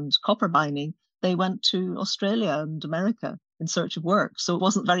tin and copper mining, they went to Australia and America in search of work. So it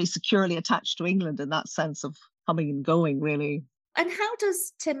wasn't very securely attached to England in that sense of coming and going, really. And how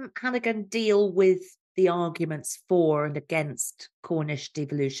does Tim Hannigan deal with the arguments for and against Cornish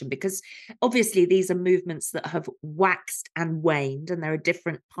devolution? Because obviously these are movements that have waxed and waned, and there are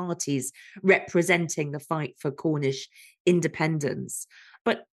different parties representing the fight for Cornish independence.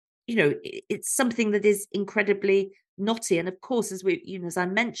 But, it's something that is incredibly knotty. And of course, as I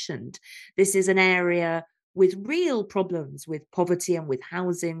mentioned, this is an area with real problems with poverty and with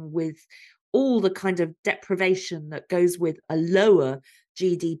housing, with all the kind of deprivation that goes with a lower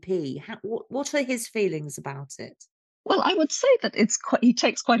GDP. What are his feelings about it? Well, I would say that he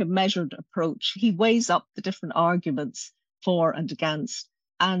takes quite a measured approach. He weighs up the different arguments for and against.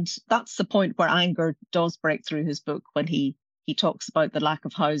 And that's the point where anger does break through his book, when he talks about the lack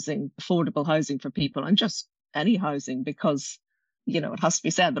of housing, affordable housing for people, and just any housing, because, it has to be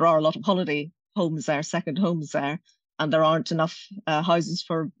said, there are a lot of holiday homes there, second homes there, and there aren't enough houses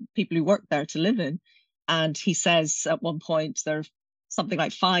for people who work there to live in. And he says at one point there are something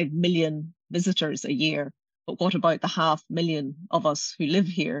like 5 million visitors a year. But what about the 500,000 of us who live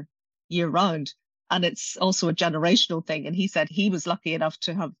here year round? And it's also a generational thing. And he said he was lucky enough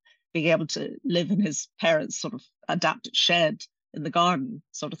to have been able to live in his parents' sort of adapted shed in the garden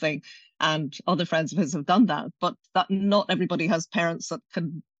sort of thing. And other friends of his have done that. But that not everybody has parents that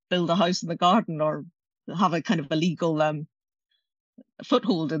can build a house in the garden or have a kind of a legal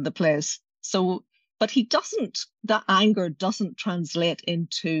foothold in the place. So, but that anger doesn't translate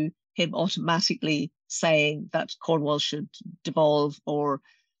into him automatically saying that Cornwall should devolve or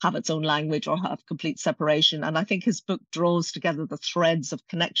have its own language or have complete separation. And I think his book draws together the threads of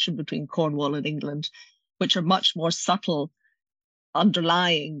connection between Cornwall and England, which are much more subtle,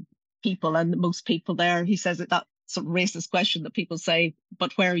 underlying people. And most people there, he says that sort of raises question that people say,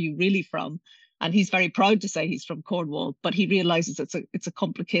 but where are you really from? And he's very proud to say he's from Cornwall, but he realizes it's a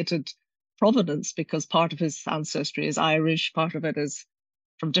complicated provenance, because part of his ancestry is Irish, part of it is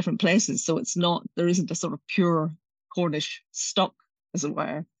from different places. So there isn't a sort of pure Cornish stock, as it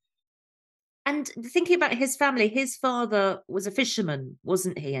were. And thinking about his family, his father was a fisherman,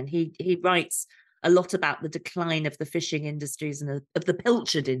 wasn't he? And he writes a lot about the decline of the fishing industries and of the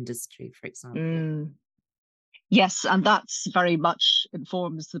pilchard industry, for example. Yes, and that's very much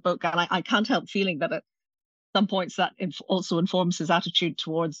informs the book. And I can't help feeling that at some points that also informs his attitude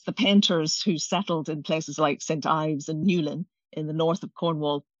towards the painters who settled in places like St. Ives and Newlyn in the north of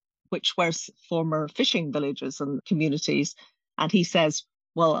Cornwall, which were former fishing villages and communities. And he says,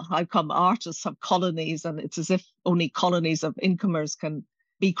 well, how come artists have colonies, and it's as if only colonies of incomers can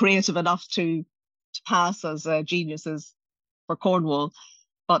be creative enough to pass as geniuses for Cornwall.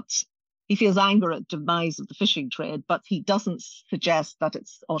 But he feels anger at demise of the fishing trade, but he doesn't suggest that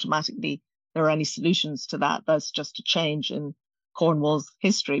it's automatically there are any solutions to that. That's just a change in Cornwall's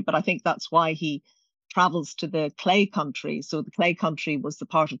history. But I think that's why he travels to the Clay Country. So the Clay Country was the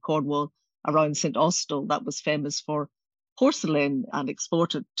part of Cornwall around St. Austell that was famous for porcelain and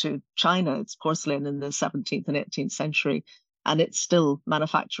exported to China. It's porcelain in the 17th and 18th century, and it's still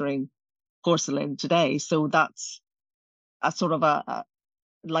manufacturing porcelain today. So that's a sort of a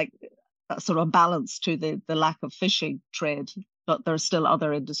sort of balance to the lack of fishing trade, but there are still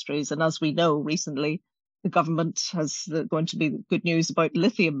other industries. And as we know, recently the government has going to be good news about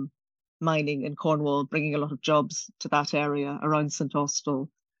lithium mining in Cornwall, bringing a lot of jobs to that area around St. Austell.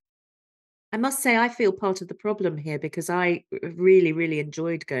 I must say I feel part of the problem here, because I really, really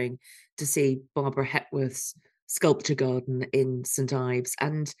enjoyed going to see Barbara Hepworth's sculpture garden in St. Ives.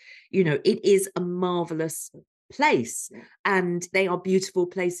 And, you know, it is a marvellous place and they are beautiful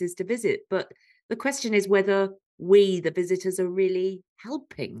places to visit. But the question is whether we, the visitors, are really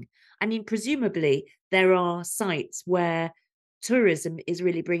helping. I mean, presumably there are sites where tourism is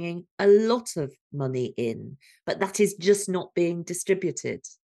really bringing a lot of money in, but that is just not being distributed.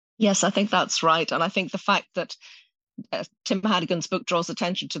 Yes, I think that's right. And I think the fact that Tim Hadigan's book draws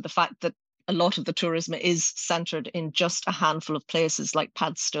attention to the fact that a lot of the tourism is centred in just a handful of places like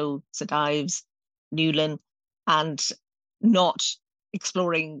Padstow, St. Ives, Newlyn, and not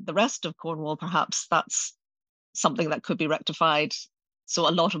exploring the rest of Cornwall, perhaps that's something that could be rectified. So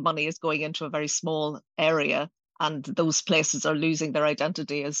a lot of money is going into a very small area, and those places are losing their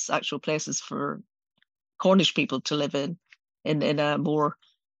identity as actual places for Cornish people to live in a more,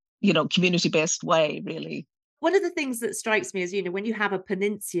 you know, community-based way, really. One of the things that strikes me is, you know, when you have a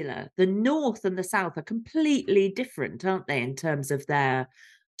peninsula, the north and the south are completely different, aren't they, in terms of their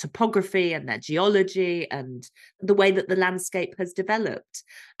topography and their geology and the way that the landscape has developed.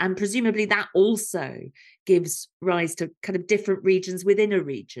 And presumably that also gives rise to kind of different regions within a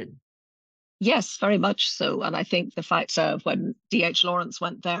region. Yes, very much so. And I think the fact when D.H. Lawrence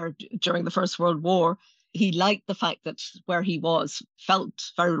went there during the First World War, he liked the fact that where he was felt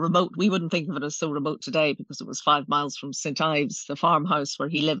very remote. We wouldn't think of it as so remote today because it was 5 miles from St. Ives, the farmhouse where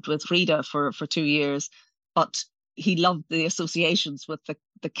he lived with Frida for 2 years. But he loved the associations with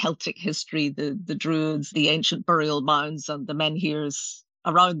the Celtic history, the Druids, the ancient burial mounds and the menhirs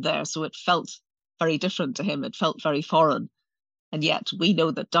around there. So it felt very different to him. It felt very foreign. And yet we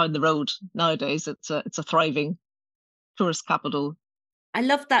know that down the road nowadays, it's a thriving tourist capital. I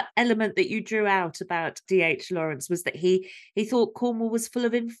love that element that you drew out about D.H. Lawrence, was that he thought Cornwall was full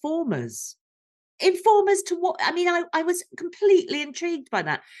of informers. Informers to what? I mean, I was completely intrigued by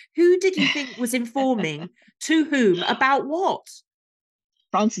that. Who did you think was informing to whom about what?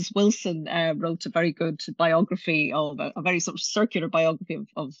 Frances Wilson wrote a very good biography of a very sort of circular biography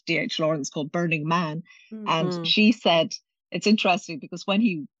of D.H. Lawrence called Burning Man. Mm-hmm. And she said, it's interesting because when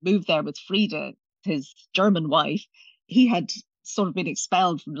he moved there with Frida, his German wife, he had sort of been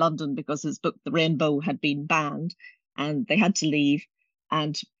expelled from London because his book, The Rainbow, had been banned and they had to leave.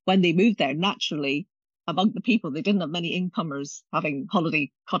 And when they moved there, naturally, among the people, they didn't have many incomers having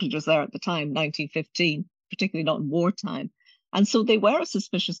holiday cottages there at the time, 1915, particularly not in wartime. And so they were a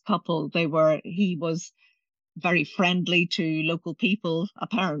suspicious couple. He was very friendly to local people,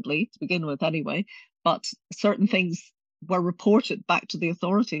 apparently, to begin with anyway, but certain things were reported back to the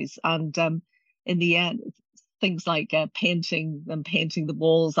authorities. And in the end, things like painting the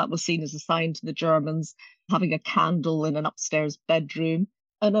walls, that was seen as a sign to the Germans, having a candle in an upstairs bedroom.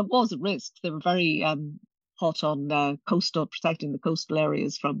 And it was a risk. They were very hot on protecting the coastal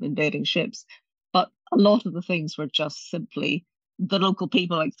areas from invading ships. But a lot of the things were just simply the local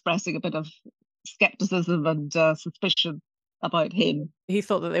people expressing a bit of skepticism and suspicion about him. He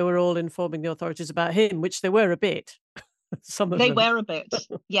thought that they were all informing the authorities about him, which they were a bit. Some of them. They were a bit,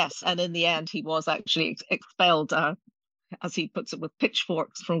 yes. And in the end, he was actually expelled, as he puts it, with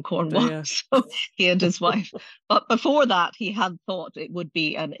pitchforks from Cornwall. Yeah. So he and his wife. But before that, he had thought it would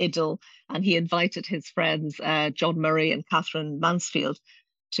be an idyll, and he invited his friends, John Murray and Catherine Mansfield,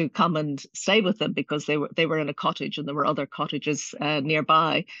 to come and stay with them because they were in a cottage and there were other cottages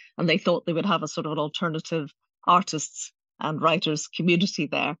nearby, and they thought they would have a sort of an alternative artists and writers community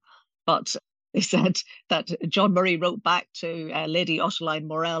there. But they said that John Murray wrote back to Lady Ottoline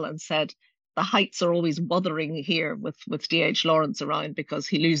Morell and said, the heights are always wuthering here with D.H. Lawrence around because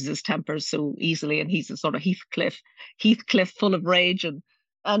he loses his temper so easily, and he's a sort of Heathcliff full of rage.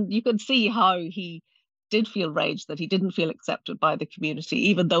 And you can see how he did feel rage, that he didn't feel accepted by the community,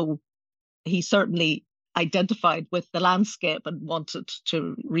 even though he certainly identified with the landscape and wanted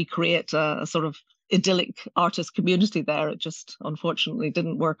to recreate a sort of idyllic artist community there. It just unfortunately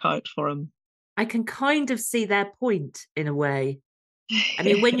didn't work out for him. I can kind of see their point in a way. I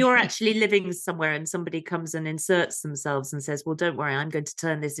mean, when you're actually living somewhere and somebody comes and inserts themselves and says, well, don't worry, I'm going to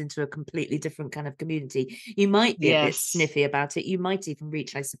turn this into a completely different kind of community, you might be a bit sniffy about it. You might even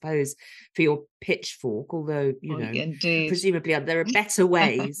reach, I suppose, for your pitchfork, although, indeed. Presumably there are better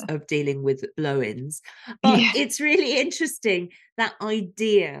ways of dealing with blow-ins. But it's really interesting, that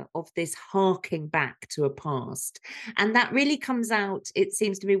idea of this harking back to a past. And that really comes out, it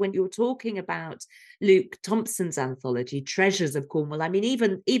seems to me, when you're talking about Luke Thompson's anthology, Treasures of Cornwall. I mean,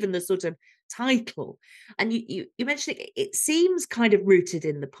 even the sort of title, and you mentioned it seems kind of rooted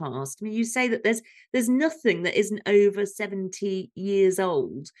in the past. I mean, you say that there's nothing that isn't over 70 years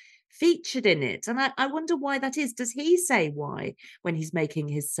old featured in it. And I wonder why that is. Does he say why when he's making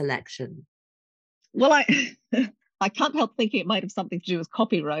his selection? Well, I can't help thinking it might have something to do with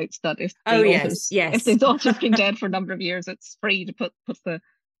copyright, that if the author's been dead for a number of years, it's free to put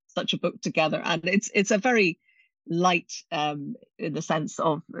such a book together. And it's a very light, in the sense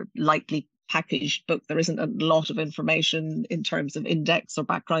of lightly packaged book. There isn't a lot of information in terms of index or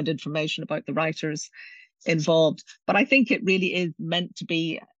background information about the writers involved. But I think it really is meant to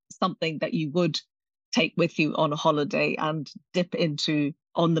be something that you would take with you on a holiday and dip into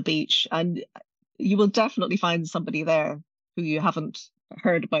on the beach. And you will definitely find somebody there who you haven't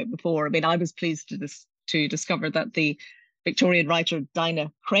heard about before. I mean, I was pleased to discover that the Victorian writer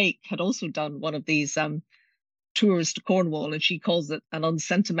Dinah Craik had also done one of these tours to Cornwall, and she calls it an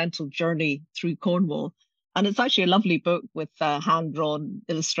unsentimental journey through Cornwall. And it's actually a lovely book with hand-drawn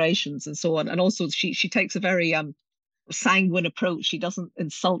illustrations and so on. And also she takes a very sanguine approach. She doesn't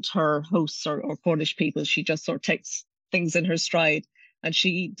insult her hosts or Cornish people. She just sort of takes things in her stride. And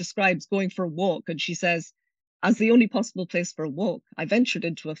she describes going for a walk, and she says, as the only possible place for a walk, I ventured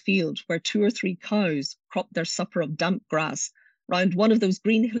into a field where 2 or 3 cows cropped their supper of damp grass round one of those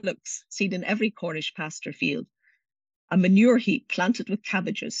green hillocks seen in every Cornish pasture field, a manure heap planted with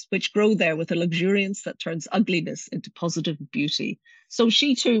cabbages, which grow there with a luxuriance that turns ugliness into positive beauty. So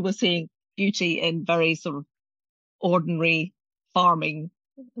she too was seeing beauty in very sort of ordinary farming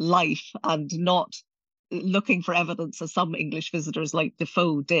life, and not looking for evidence, as some English visitors like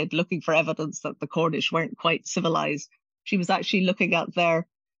Defoe did, looking for evidence that the Cornish weren't quite civilized. She was actually looking at their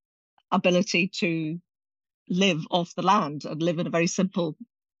ability to live off the land and live in a very simple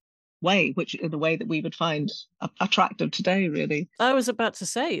way, which in a way that we would find attractive today, really. I was about to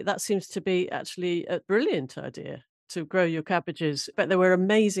say, that seems to be actually a brilliant idea, to grow your cabbages. But they were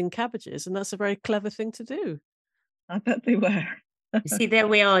amazing cabbages, and that's a very clever thing to do. I bet they were. You see, there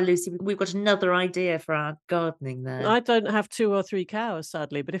we are, Lucy. We've got another idea for our gardening there. I don't have 2 or 3 cows,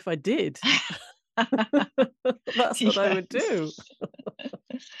 sadly, but if I did, that's what I would do.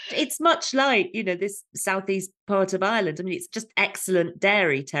 It's much like, this southeast part of Ireland. I mean, it's just excellent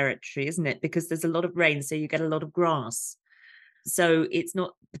dairy territory, isn't it? Because there's a lot of rain, so you get a lot of grass. So it's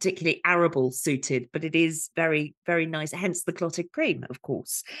not particularly arable suited, but it is very, very nice. Hence the clotted cream, of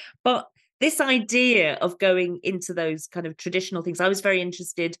course. But this idea of going into those kind of traditional things, I was very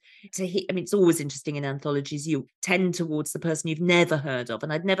interested to hear. I mean, it's always interesting in anthologies. You tend towards the person you've never heard of.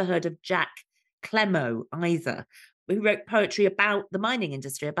 And I'd never heard of Jack Clemmow either, who wrote poetry about the mining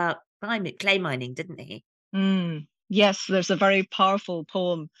industry, about clay mining, didn't he? Yes, there's a very powerful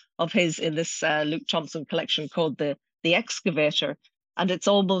poem of his in this Luke Thompson collection called The Excavator. And it's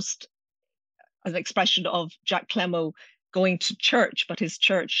almost an expression of Jack Clemmow going to church, but his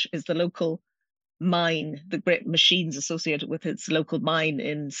church is the local mine, the great machines associated with its local mine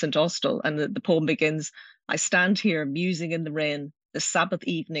in St. Austell. And the poem begins, I stand here musing in the rain, the Sabbath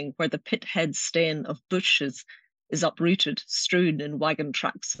evening, where the pit head stain of bushes is uprooted, strewn in wagon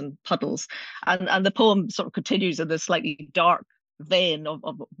tracks and puddles. And the poem sort of continues in this slightly dark vein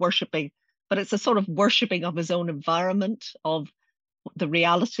of worshipping, but it's a sort of worshipping of his own environment, of the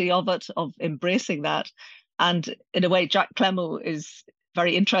reality of it, of embracing that. And in a way, Jack Clemmow is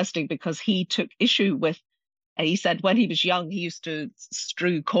very interesting because he took issue with, he said when he was young, he used to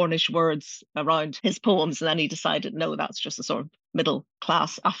strew Cornish words around his poems. And then he decided, no, that's just a sort of middle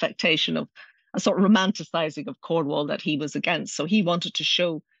class affectation of a sort of romanticizing of Cornwall that he was against. So he wanted to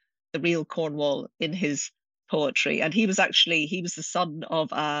show the real Cornwall in his poetry. And he was the son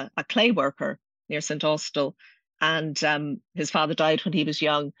of a clay worker near St. Austell. And his father died when he was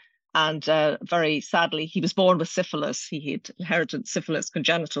young. And very sadly, he was born with syphilis. He had inherited syphilis,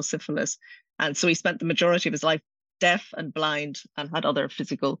 congenital syphilis. And so he spent the majority of his life deaf and blind and had other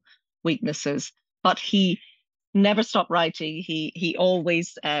physical weaknesses. But he never stopped writing. He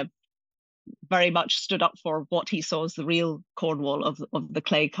always very much stood up for what he saw as the real Cornwall of the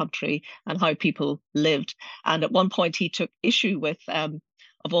Clay Country and how people lived. And at one point he took issue with,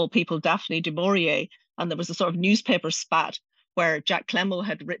 of all people, Daphne du Maurier, and there was a sort of newspaper spat where Jack Clement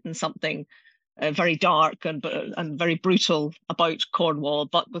had written something very dark and very brutal about Cornwall,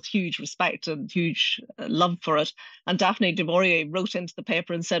 but with huge respect and huge love for it. And Daphne du Maurier wrote into the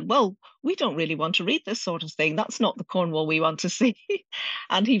paper and said, well, we don't really want to read this sort of thing. That's not the Cornwall we want to see.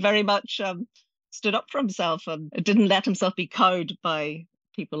 And he very much stood up for himself and didn't let himself be cowed by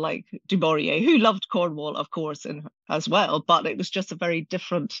people like du Maurier, who loved Cornwall, of course, as well, but it was just a very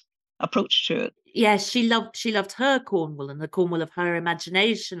different approach to it. Yes, she loved her Cornwall and the Cornwall of her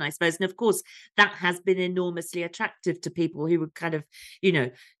imagination, I suppose. And of course, that has been enormously attractive to people who would kind of,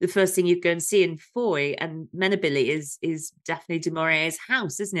 the first thing you'd go and see in Foy and Menebilly is Daphne du Maurier's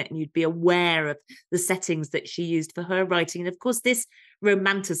house, isn't it? And you'd be aware of the settings that she used for her writing. And of course, this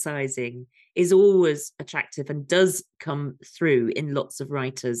romanticizing is always attractive and does come through in lots of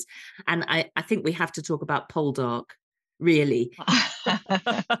writers. And I think we have to talk about Poldark. Really.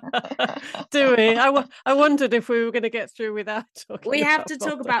 Do we? I wondered if we were going to get through without talking. We have to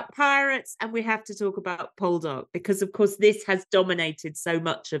talk about pirates and we have to talk about Poldark because, of course, this has dominated so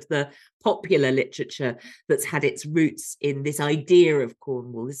much of the popular literature that's had its roots in this idea of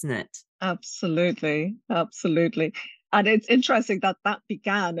Cornwall, isn't it? Absolutely. And it's interesting that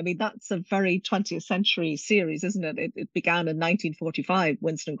began, I mean, that's a very 20th century series, isn't it? It began in 1945.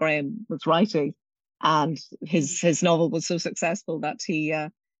 Winston Graham was writing. And his novel was so successful that he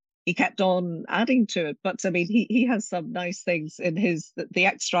kept on adding to it. But I mean, he has some nice things in the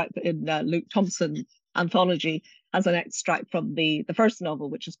extract in Luke Thompson anthology has an extract from the first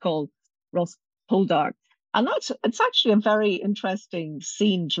novel, which is called Ross Poldark. And it's actually a very interesting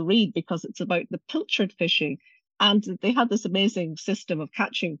scene to read because it's about the pilchard fishing. And they had this amazing system of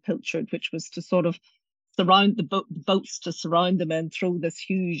catching pilchard, which was to sort of surround the boats to surround them and throw this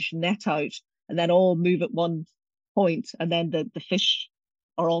huge net out. And then all move at one point, and then the fish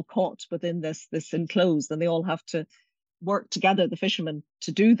are all caught within this enclosed, and they all have to work together, the fishermen,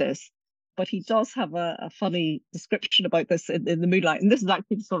 to do this. But he does have a funny description about this in the Moonlight, and this is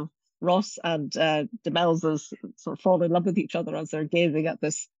actually sort of Ross and de Melz's sort of fall in love with each other as they're gazing at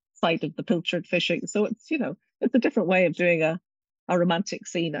this sight of the pilchard fishing. So it's it's a different way of doing a romantic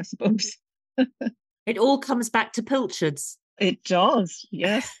scene, I suppose. It all comes back to pilchards. It does,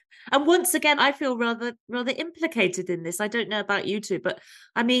 yes. And once again, I feel rather implicated in this. I don't know about you two, but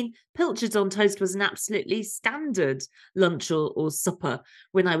I mean, pilchards on toast was an absolutely standard lunch or supper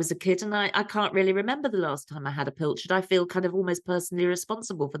when I was a kid. And I can't really remember the last time I had a pilchard. I feel kind of almost personally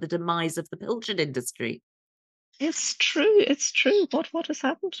responsible for the demise of the pilchard industry. It's true. What has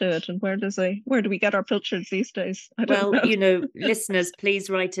happened to it, and where do we get our pilchards these days? I don't know. Listeners, please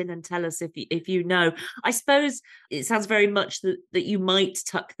write in and tell us if you know. I suppose it sounds very much that you might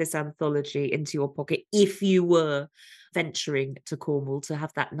tuck this anthology into your pocket if you were venturing to Cornwall, to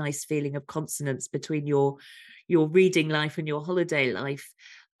have that nice feeling of consonance between your reading life and your holiday life.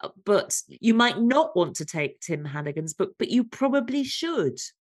 But you might not want to take Tim Hannigan's book, but you probably should.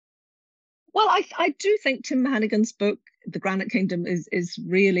 Well, I do think Tim Hannigan's book, The Granite Kingdom, is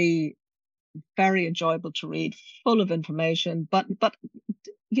really very enjoyable to read, full of information. But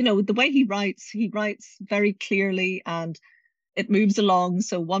the way he writes very clearly and it moves along.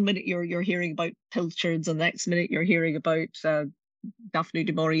 So 1 minute you're hearing about pilchards, and the next minute you're hearing about Daphne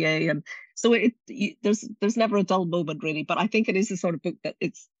du Maurier, and so there's never a dull moment really. But I think it is the sort of book that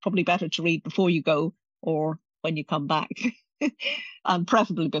it's probably better to read before you go or when you come back. And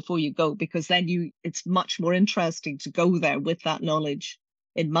preferably before you go, because then it's much more interesting to go there with that knowledge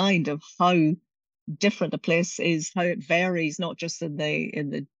in mind of how different a place is, how it varies, not just in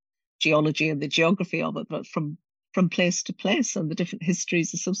the geology and the geography of it, but from place to place and the different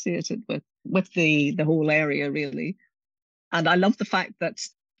histories associated with the whole area, really. And I love the fact that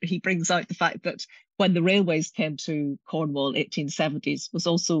he brings out the fact that when the railways came to Cornwall, 1870s, was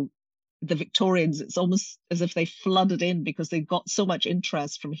also the Victorians. It's almost as if they flooded in because they got so much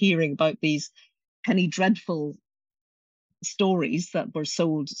interest from hearing about these penny dreadful stories that were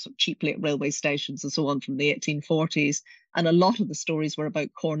sold cheaply at railway stations and so on from the 1840s. And a lot of the stories were about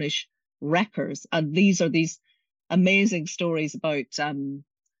Cornish wreckers. And these are these amazing stories about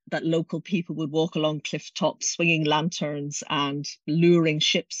that local people would walk along cliff tops swinging lanterns and luring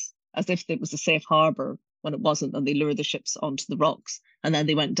ships as if it was a safe harbour when it wasn't, and they lured the ships onto the rocks, and then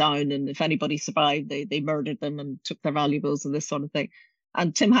they went down, and if anybody survived, they murdered them and took their valuables and this sort of thing.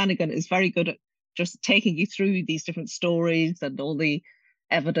 And Tim Hannigan is very good at just taking you through these different stories and all the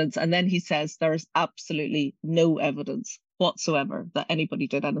evidence, and then he says there is absolutely no evidence whatsoever that anybody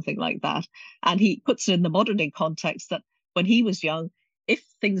did anything like that. And he puts it in the modern day context that when he was young, if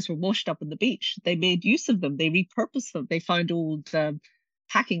things were washed up on the beach, they made use of them, they repurposed them, they found old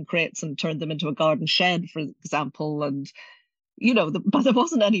packing crates and turned them into a garden shed, for example. And, but there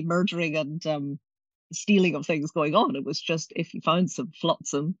wasn't any murdering and stealing of things going on. It was just, if you found some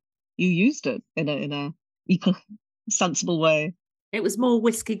flotsam, you used it in a sensible way. It was more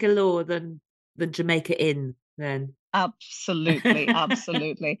whiskey galore than Jamaica Inn then. Absolutely,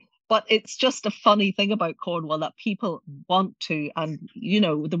 absolutely. But it's just a funny thing about Cornwall that people want to, and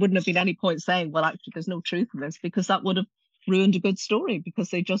there wouldn't have been any point saying, well, actually, there's no truth in this, because that would have ruined a good story,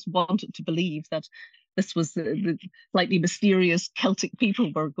 because they just wanted to believe that this was the slightly mysterious Celtic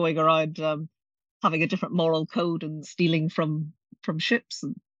people were going around having a different moral code and stealing from ships,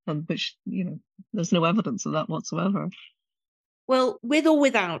 and which, there's no evidence of that whatsoever. Well, with or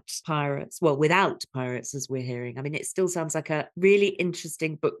without pirates, without pirates, as we're hearing, I mean, it still sounds like a really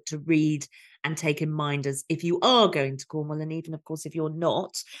interesting book to read and take in mind as if you are going to Cornwall, and even, of course, if you're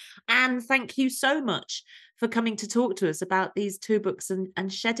not. And thank you so much for coming to talk to us about these two books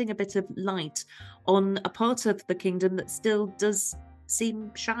and shedding a bit of light on a part of the kingdom that still does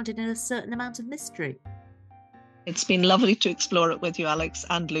seem shrouded in a certain amount of mystery. It's been lovely to explore it with you, Alex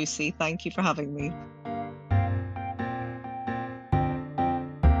and Lucy. Thank you for having me.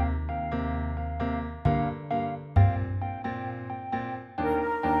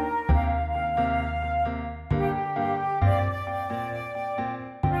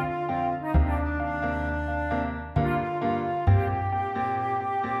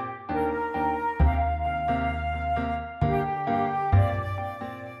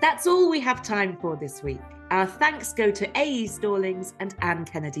 That's all we have time for this week. Our thanks go to A.E. Stallings and Anne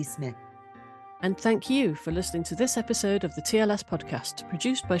Kennedy-Smith. And thank you for listening to this episode of the TLS podcast,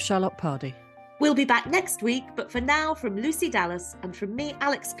 produced by Charlotte Pardee. We'll be back next week, but for now, from Lucy Dallas and from me,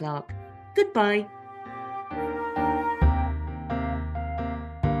 Alex Clark, goodbye.